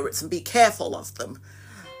spirits and be careful of them.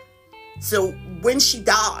 So when she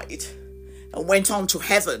died and went on to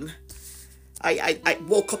heaven, I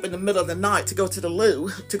woke up in the middle of the night to go to the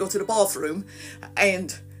loo, to go to the bathroom,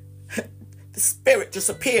 and the spirit just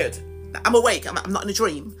appeared. I'm awake. I'm not in a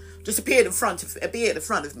dream. Just appeared in front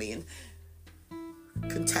of me. And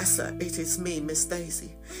Contessa, it is me, Miss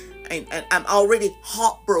Daisy. And I'm already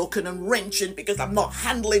heartbroken and wrenching because I'm not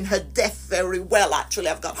handling her death very well. Actually,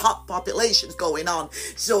 I've got heart palpitations going on.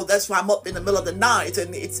 So that's why I'm up in the middle of the night.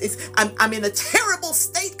 And I'm in a terrible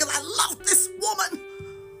state because I love this woman.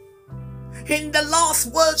 In the last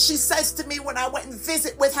words she says to me when I went and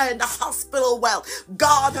visit with her in the hospital, well,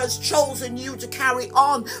 God has chosen you to carry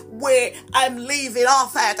on where I'm leaving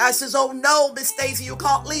off at. I says, oh no, Miss Daisy, you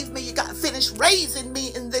can't leave me. You got to finish raising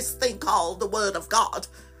me in this thing called the Word of God.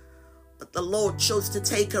 But the Lord chose to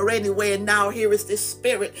take her anyway, and now here is this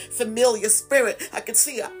spirit, familiar spirit. I can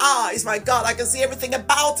see her eyes, my God, I can see everything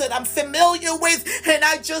about it I'm familiar with, and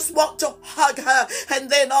I just want to hug her. And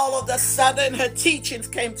then all of a sudden, her teachings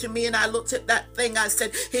came to me, and I looked at that thing, I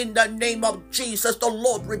said, in the name of Jesus, the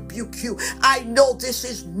Lord rebuke you. I know this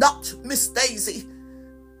is not Miss Daisy.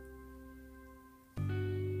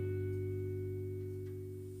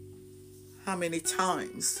 How many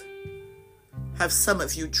times have some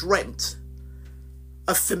of you dreamt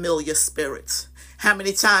of familiar spirits? How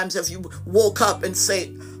many times have you woke up and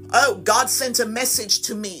said, oh, God sent a message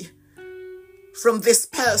to me from this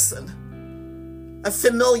person, a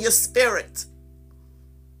familiar spirit,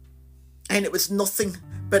 and it was nothing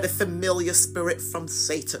but a familiar spirit from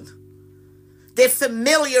Satan? They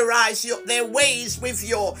familiarize their ways with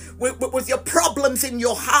your problems in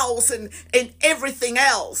your house and everything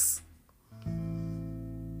else.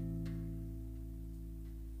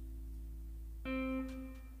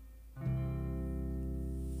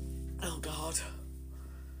 Oh God,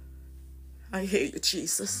 I hear you,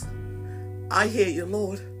 Jesus. I hear you,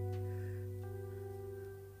 Lord.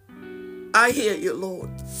 I hear you, Lord.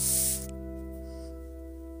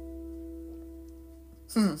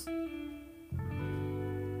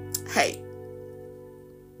 Hey.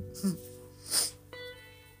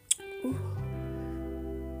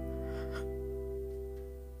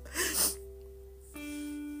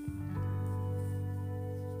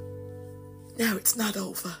 Now it's not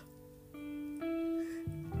over.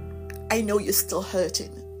 I know you're still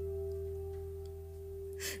hurting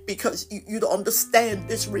because you don't understand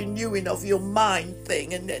this renewing of your mind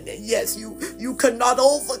thing. And yes, you cannot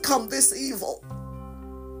overcome this evil.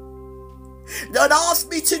 Don't ask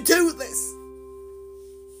me to do this.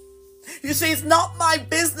 You see, it's not my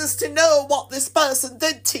business to know what this person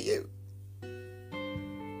did to you.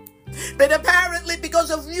 But apparently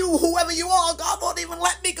because of you, whoever you are, God won't even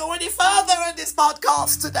let me go any further in this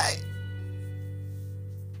podcast today.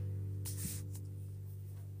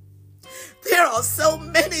 There are so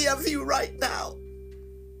many of you right now.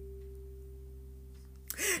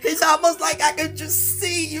 It's almost like I can just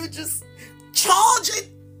see you just charging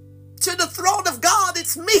to the throne of God.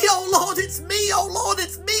 It's me, oh Lord, it's me, oh Lord,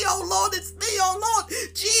 it's me, oh Lord, it's me, oh Lord,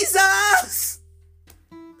 Jesus.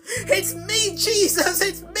 It's me, Jesus,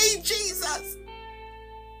 it's me, Jesus.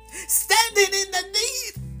 Standing in the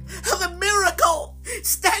need of a miracle,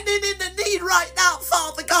 standing in the need right now,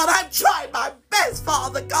 Father God. I'm trying my best,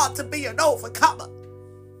 Father God, to be an overcomer.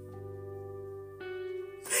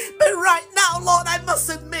 But right now, Lord, I must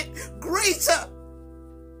admit, greater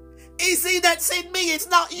is he that's in me. It's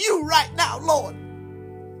not you right now, Lord.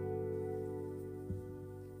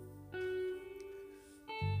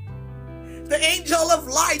 The angel of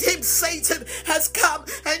light, him, Satan, has come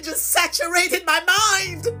and just saturated my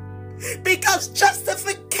mind. Because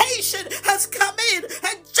justification has come in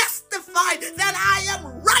and justified that I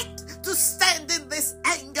am right to stand in this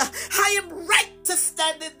anger. I am right to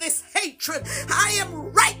stand in this hatred. I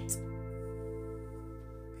am right.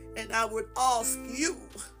 And I would ask you,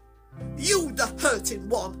 the hurting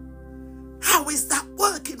one, how is that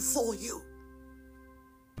working for you?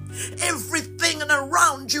 Everything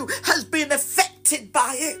around you has been affected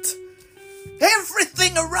by it.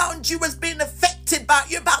 Everything around you has been affected by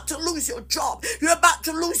it. You're about to lose your job. You're about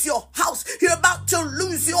to lose your house. You're about to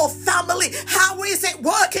lose your family. How is it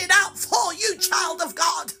working out for you, child of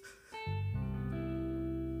God?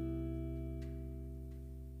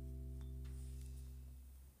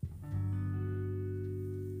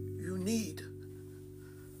 You need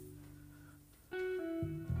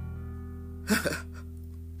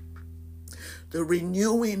the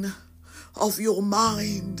renewing of your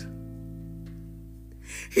mind.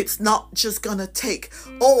 It's not just going to take,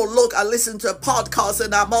 oh, look, I listened to a podcast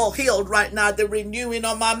and I'm all healed right now, the renewing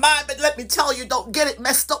of my mind. But let me tell you, don't get it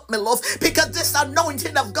messed up, my love, because this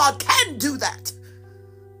anointing of God can do that.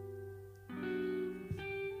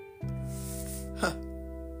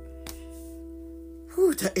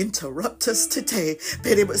 Who to interrupt us today,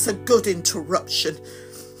 but it was a good interruption.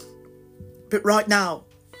 But right now,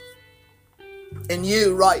 and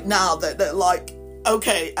you right now that like,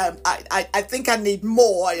 okay, I think I need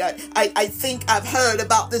more. I think I've heard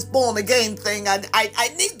about this born again thing, and I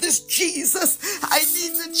need this Jesus. I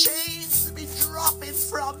need the chains to be dropping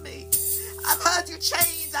from me. I've heard you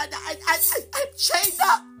chains, and I'm chained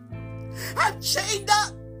up. I'm chained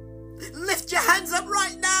up. Lift your hands up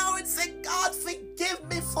right now and say, God, forgive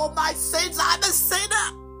me for my sins. I'm a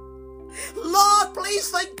sinner. Lord, please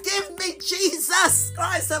forgive me, Jesus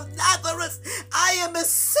Christ of Nazareth. I am a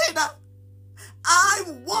sinner. I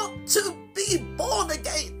want to be born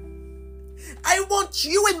again. I want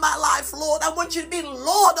you in my life, Lord. I want you to be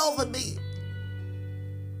Lord over me.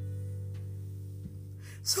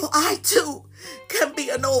 So I too can be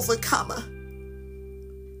an overcomer.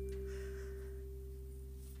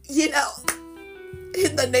 You know,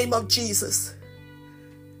 in the name of Jesus.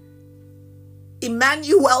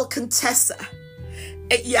 Emmanuel Contessa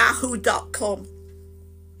at yahoo.com.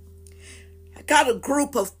 I got a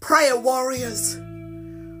group of prayer warriors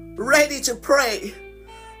ready to pray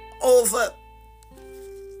over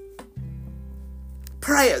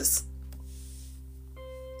prayers.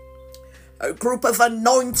 A group of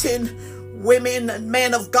anointing women and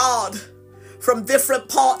men of God from different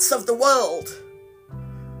parts of the world.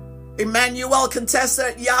 Emmanuel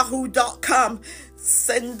Contessa at yahoo.com.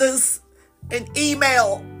 Send us an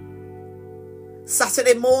email.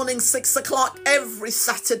 Saturday morning, 6 o'clock, every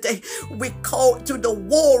Saturday, we go to the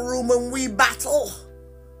war room and we battle.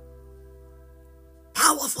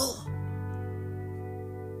 Powerful.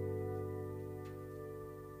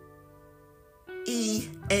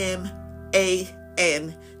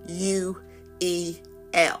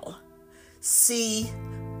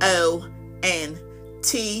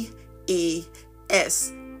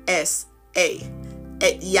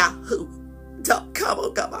 at yahoo.com.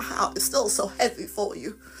 Oh God, my heart is still so heavy for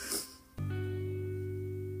you.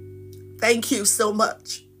 Thank you so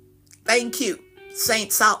much. Thank you,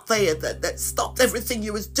 saints out there that stopped everything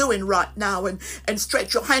you was doing right now and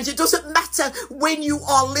stretch your hands. It doesn't matter when you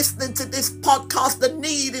are listening to this podcast. The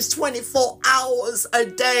need is 24 hours a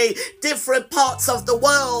day, different parts of the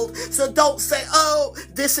world. So don't say, oh,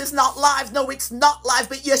 this is not live. No, it's not live,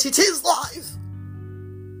 but yes, it is live.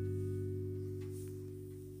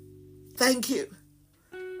 Thank you.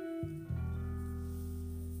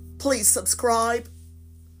 Please subscribe.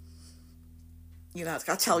 You know,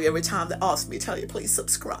 I tell you every time they ask me, tell you, please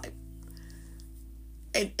subscribe.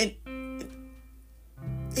 And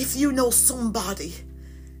if you know somebody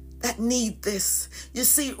that need this, you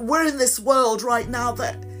see, we're in this world right now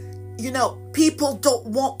that, you know, people don't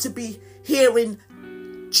want to be hearing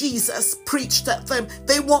Jesus preached at them.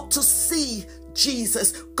 They want to see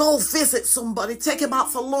Jesus. Go visit somebody, take them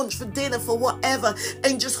out for lunch, for dinner, for whatever,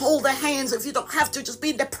 and just hold their hands. If you don't have to, just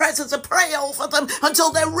be in their presence and pray over them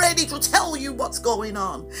until they're ready to tell you what's going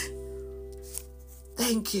on.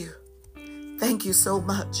 Thank you. Thank you so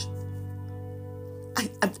much.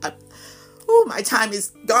 My time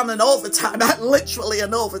is gone in overtime. I'm literally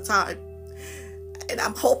in overtime. And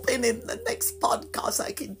I'm hoping in the next podcast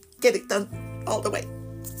I can get it done all the way.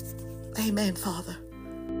 Amen, Father.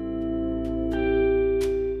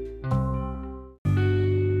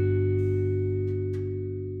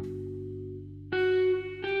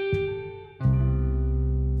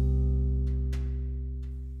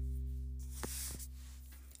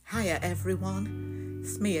 Hiya, everyone.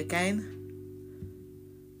 It's me again.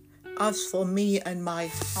 As for me and my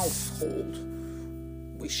household,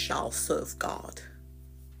 we shall serve God.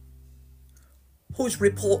 Whose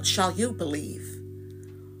report shall you believe?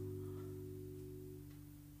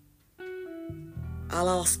 I'll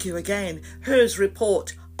ask you again, whose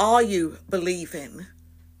report are you believing?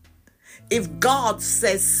 If God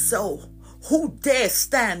says so, who dare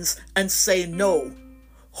stands and say no?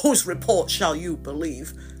 Whose report shall you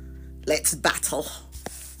believe? Let's battle.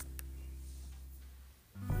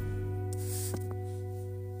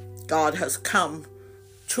 God has come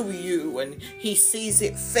to you and he sees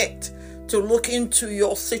it fit to look into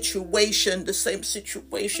your situation, the same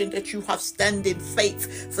situation that you have stand in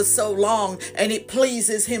faith for so long, and it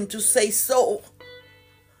pleases him to say so.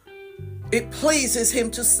 It pleases him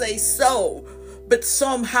to say so. But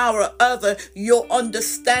somehow or other, your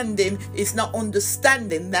understanding is not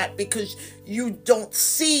understanding that because you don't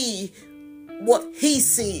see what he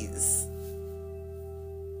sees.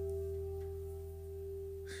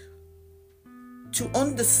 To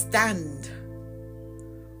understand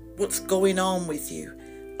what's going on with you,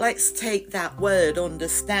 let's take that word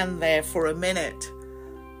understand there for a minute.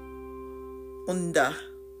 Under,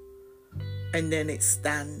 and then it's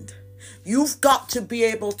stand. You've got to be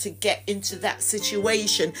able to get into that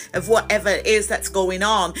situation of whatever it is that's going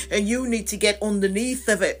on, and you need to get underneath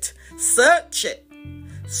of it. Search it.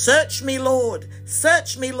 Search me, Lord.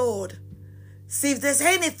 Search me, Lord. See if there's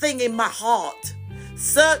anything in my heart.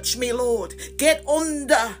 Search me, Lord. Get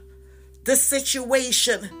under the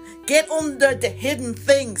situation. Get under the hidden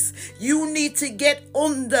things. You need to get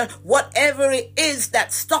under whatever it is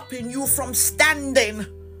that's stopping you from standing.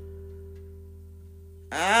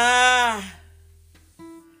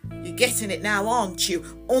 You're getting it now, aren't you?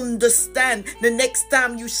 Understand. The next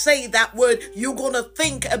time you say that word, you're going to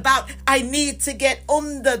think about, I need to get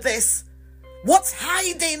under this. What's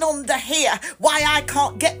hiding under here? Why I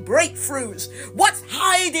can't get breakthroughs? What's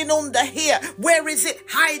hiding under here? Where is it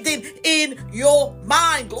hiding in your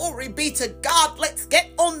mind? Glory be to God. Let's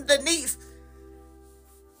get underneath.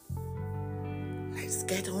 Let's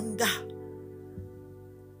get under.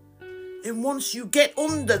 And once you get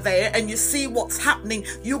under there and you see what's happening,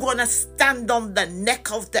 you're going to stand on the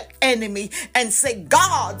neck of the enemy and say,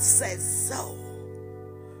 God says so.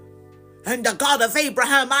 And the God of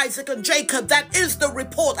Abraham, Isaac, and Jacob, that is the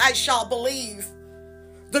report I shall believe.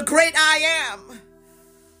 The great I am.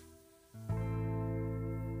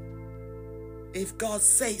 If God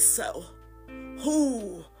says so,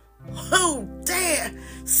 who dare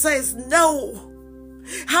says no?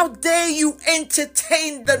 How dare you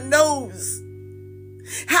entertain the no's?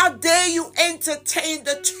 How dare you entertain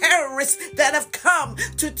the terrorists that have come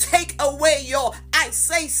to take away your I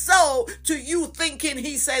say so to you thinking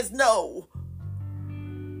he says no?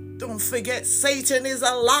 Don't forget, Satan is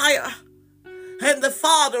a liar and the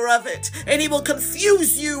father of it, and he will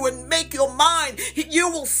confuse you and make your mind. You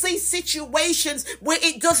will see situations where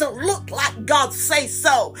it doesn't look like God says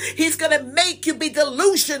so. He's going to make you be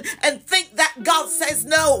delusioned and think that God says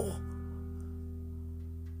no.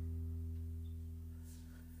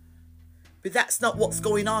 But that's not what's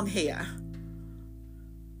going on here.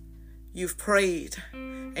 You've prayed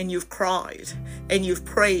and you've cried and you've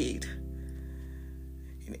prayed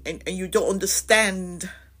and you don't understand.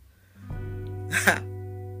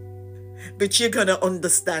 But you're going to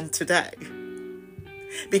understand today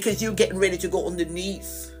because you're getting ready to go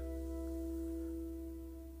underneath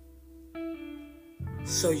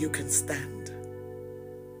so you can stand.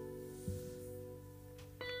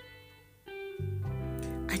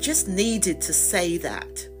 I just needed to say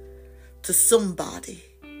that to somebody.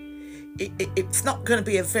 it's not going to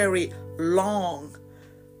be a very long.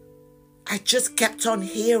 I just kept on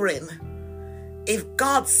hearing, if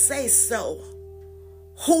God says so,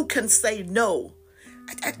 who can say no?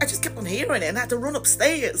 I just kept on hearing it, and I had to run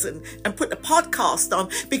upstairs and put the podcast on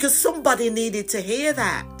because somebody needed to hear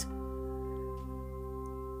that.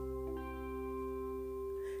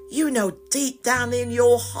 You know, deep down in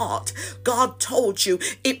your heart, God told you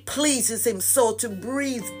it pleases him so to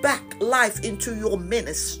breathe back life into your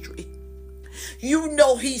ministry. You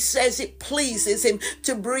know he says it pleases him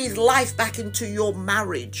to breathe life back into your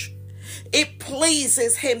marriage. It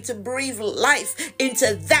pleases him to breathe life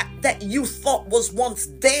into that you thought was once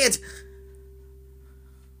dead.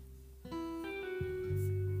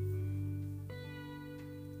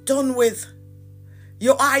 Done with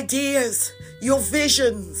your ideas, your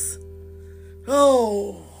visions.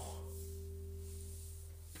 Oh,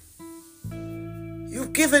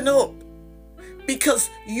 you've given up because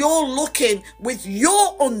you're looking with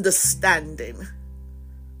your understanding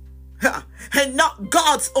and not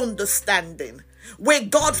God's understanding, where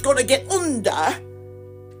God's going to get under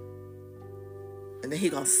and then he's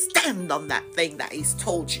going to stand on that thing that he's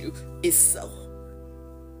told you is so.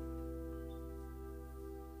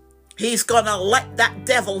 He's going to let that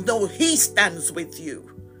devil know he stands with you.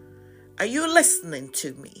 Are you listening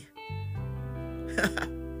to me?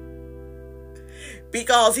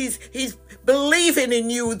 Because he's believing in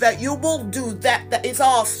you that you will do that is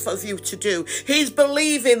asked for you to do. He's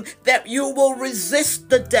believing that you will resist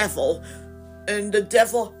the devil, and the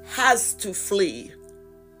devil has to flee.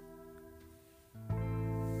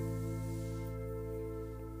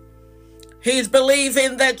 He's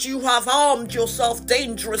believing that you have armed yourself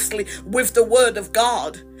dangerously with the word of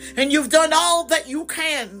God, and you've done all that you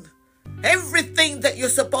can, everything that you're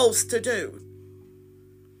supposed to do.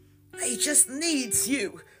 He just needs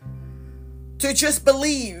you to just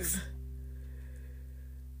believe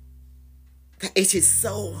that it is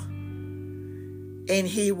so. And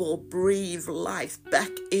he will breathe life back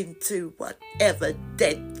into whatever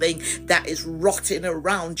dead thing that is rotting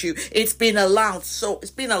around you. It's been a long,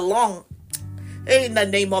 in the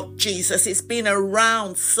name of Jesus, it's been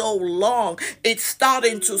around so long. It's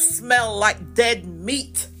starting to smell like dead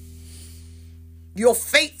meat. Your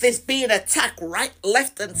faith is being attacked right,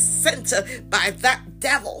 left, and center by that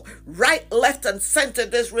devil. Right, left, and center.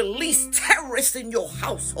 There's released terrorists in your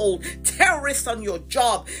household, terrorists on your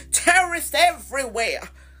job, terrorists everywhere.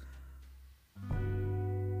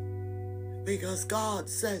 Because God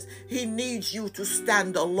says he needs you to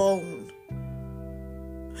stand alone.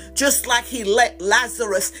 Just like he let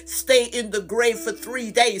Lazarus stay in the grave for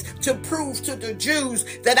 3 days to prove to the Jews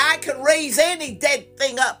that I can raise any dead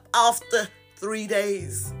thing up after 3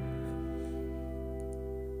 days.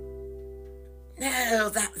 No,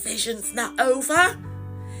 that vision's not over.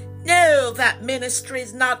 No, that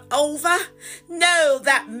ministry's not over. No,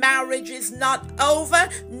 that marriage is not over.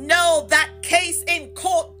 No, that case in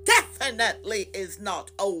court definitely is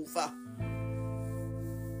not over.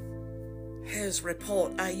 His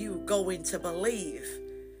report, are you going to believe?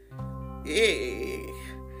 Yeah.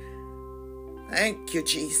 Thank you,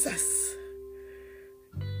 Jesus.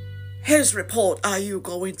 His report, are you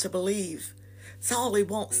going to believe? That's all he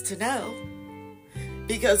wants to know.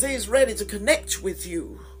 Because he's ready to connect with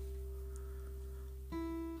you.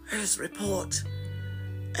 His report,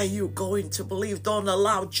 are you going to believe? Don't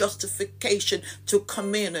allow justification to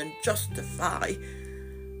come in and justify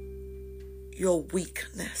your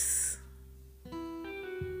weakness.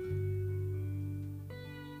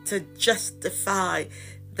 To justify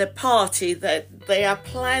the party that they are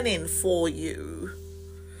planning for you.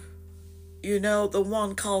 You know, the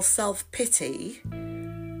one called self-pity.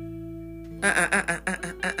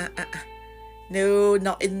 No,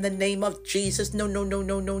 not in the name of Jesus. No.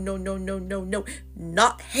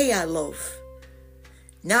 Not here, love.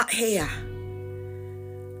 Not here.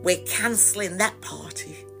 We're cancelling that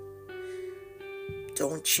party.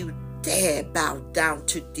 Don't you dare bow down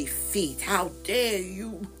to defeat. How dare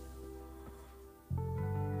you?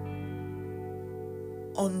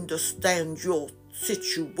 Understand your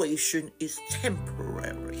situation is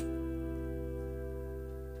temporary.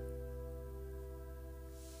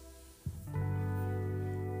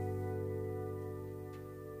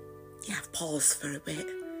 Yeah, I've paused for a bit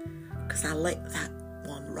because I let that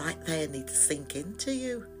one right there need to sink into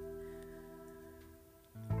you.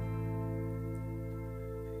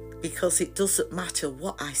 Because it doesn't matter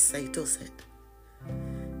what I say, does it?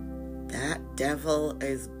 That devil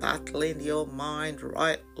is battling your mind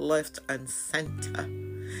right, left, and center.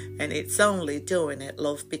 And it's only doing it,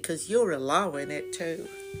 love, because you're allowing it to.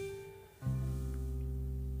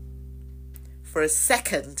 For a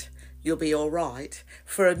second, you'll be all right.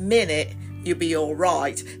 For a minute, you'll be all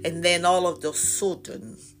right. And then all of a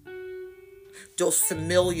sudden, those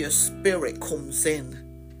familiar spirit comes in.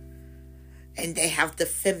 And they have the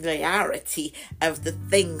familiarity of the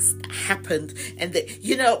things that happened. And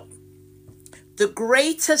the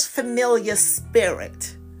greatest familiar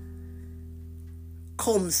spirit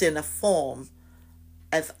comes in a form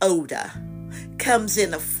of odor, comes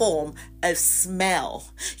in a form of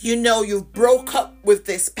smell. You've broke up with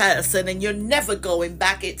this person and you're never going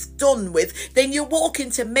back, it's done with. Then you walk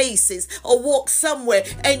into Macy's or walk somewhere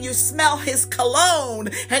and you smell his cologne,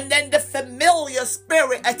 and then the familiar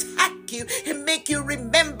spirit attack you and make you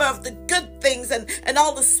remember of the good things and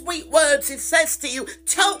all the sweet words he says to you,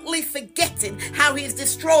 totally forgetting how he's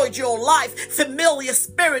destroyed your life. Familiar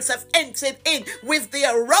spirits have entered in with the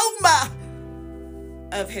aroma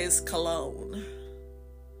of his cologne.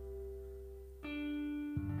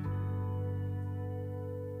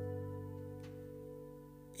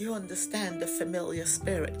 You understand the familiar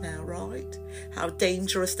spirit now, right? How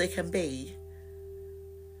dangerous they can be.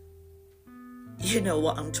 You know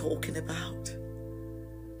what I'm talking about.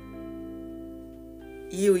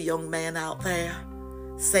 You young man out there,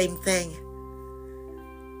 same thing.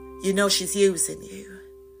 You know she's using you.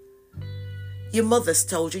 Your mother's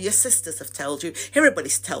told you, your sisters have told you,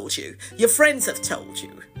 everybody's told you, your friends have told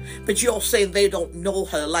you. But you're saying they don't know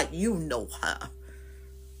her like you know her.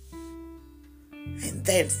 And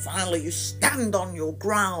then finally you stand on your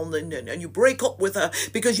ground and you break up with her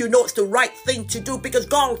because you know it's the right thing to do, because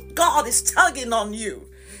God is tugging on you.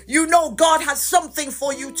 You know God has something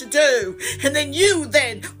for you to do. And then you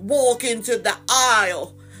then walk into the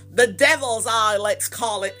aisle, the devil's aisle, let's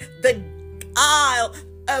call it, the aisle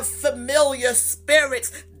of familiar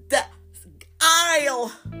spirits, the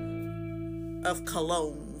aisle of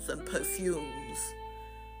colognes and perfumes.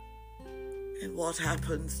 And what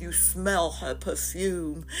happens? You smell her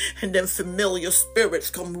perfume, and then familiar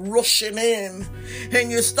spirits come rushing in,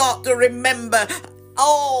 and you start to remember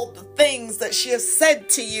all the things that she has said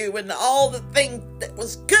to you and all the things that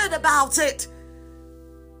was good about it.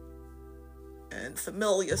 And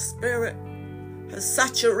familiar spirit has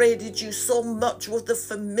saturated you so much with the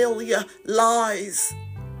familiar lies.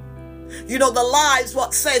 The lies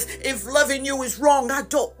what says, if loving you is wrong, I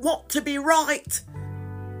don't want to be right.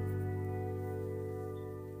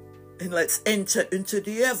 And let's enter into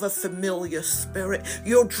the ever familiar spirit.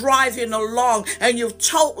 You're driving along and you've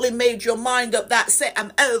totally made your mind up. That's it,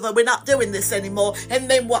 I'm over, we're not doing this anymore. And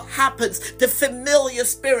then what happens? The familiar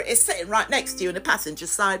spirit is sitting right next to you in the passenger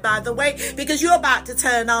side, by the way, because you're about to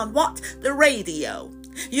turn on what? The radio.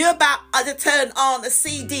 You're about to turn on a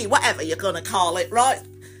CD, whatever you're going to call it, right?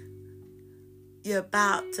 You're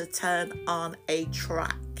about to turn on a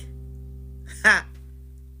track. Ha!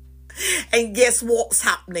 And guess what's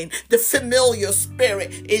happening? The familiar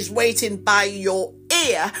spirit is waiting by your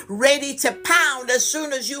ear, ready to pound as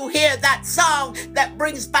soon as you hear that song that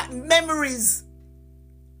brings back memories.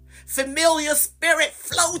 Familiar spirit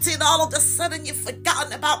floating, all of a sudden you've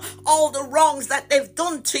forgotten about all the wrongs that they've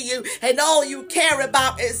done to you, and all you care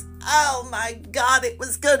about is, oh my God, it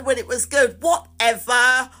was good when it was good.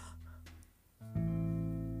 Whatever.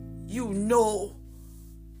 You know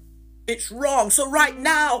it's wrong. So right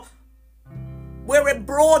now, we're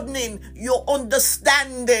broadening your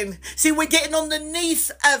understanding. See, we're getting underneath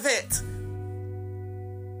of it.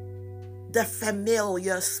 The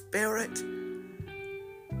familiar spirit.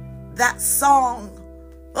 That song.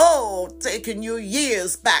 Oh, taking you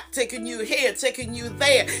years back, taking you here, taking you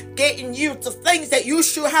there, getting you to things that you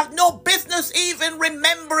should have no business even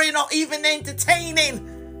remembering or even entertaining.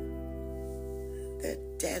 The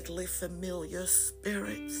deadly familiar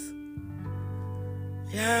spirits.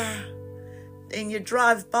 Yeah. And you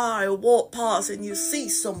drive by or walk past and you see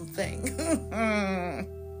something.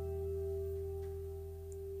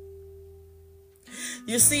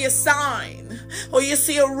 You see a sign, or you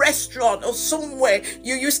see a restaurant or somewhere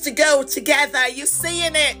you used to go together. You're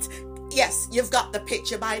seeing it. Yes, you've got the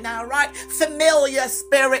picture by now, right? Familiar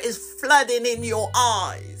spirit is flooding in your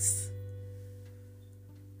eyes.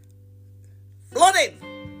 Flooding.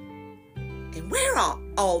 And where are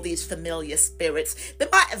all these familiar spirits? They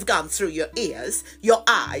might have gone through your ears, your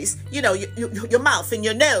eyes, your mouth and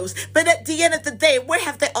your nose. But at the end of the day, where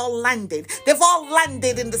have they all landed? They've all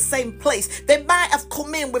landed in the same place. They might have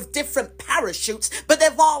come in with different parachutes, but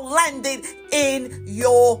they've all landed in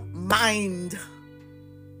your mind.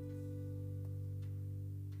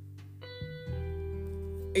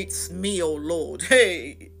 It's me, oh Lord.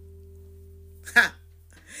 Hey. Ha.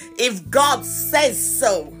 If God says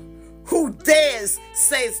so, Who dares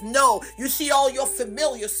says no? You see all your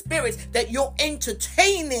familiar spirits that you're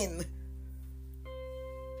entertaining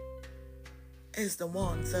is the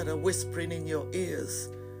ones that are whispering in your ears.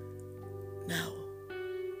 No.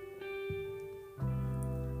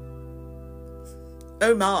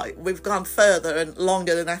 Oh my, we've gone further and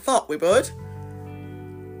longer than I thought we would.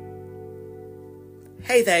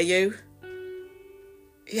 Hey there, you.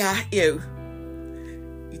 Yeah, you.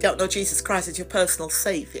 You don't know Jesus Christ as your personal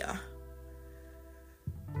saviour.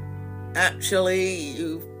 Actually,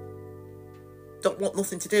 you don't want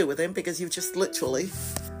nothing to do with him because you've just literally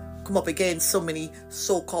come up against so many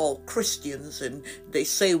so-called Christians and they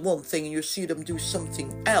say one thing and you see them do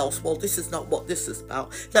something else. Well, this is not what this is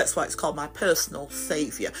about. That's why it's called my personal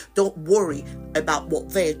saviour. Don't worry about what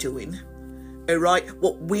they're doing. All right?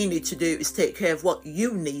 What we need to do is take care of what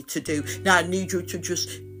you need to do. Now, I need you to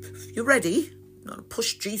just, you ready? Not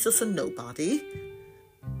push Jesus and nobody.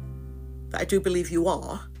 But I do believe you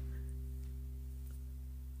are.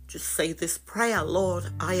 Just say this prayer.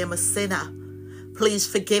 Lord, I am a sinner. Please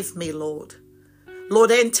forgive me, Lord.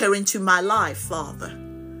 Lord, enter into my life, Father.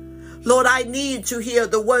 Lord, I need to hear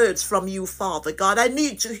the words from you, Father God. I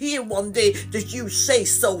need to hear one day that you say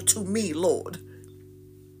so to me, Lord.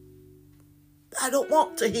 I don't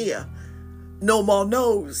want to hear no more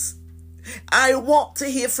no's. I want to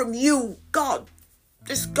hear from you, God.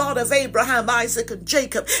 This God of Abraham, Isaac, and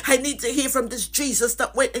Jacob. I need to hear from this Jesus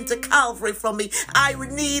that went into Calvary for me. I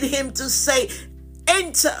need him to say,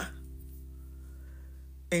 enter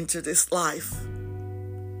into this life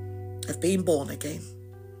of being born again.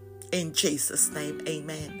 In Jesus' name,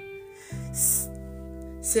 amen.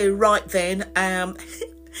 So right then, I'm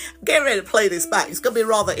getting ready to play this back. It's going to be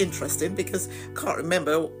rather interesting because I can't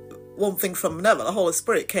remember one thing from another. The Holy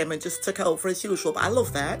Spirit came and just took over as usual, but I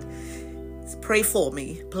love that. Pray for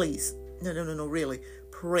me, please. No, really.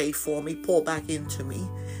 Pray for me. Pour back into me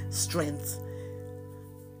strength.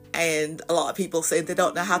 And a lot of people say they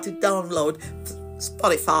don't know how to download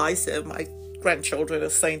Spotify. So my grandchildren are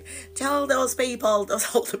saying, tell those people,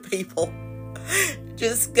 those older people,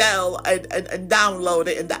 just go and download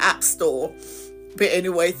it in the App Store. But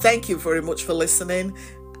anyway, thank you very much for listening.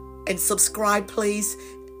 And subscribe, please.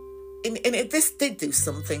 And if this did do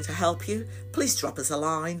something to help you, please drop us a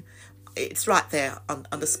line. It's right there on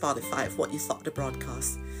the Spotify of what you thought of the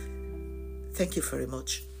broadcast. Thank you very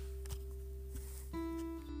much.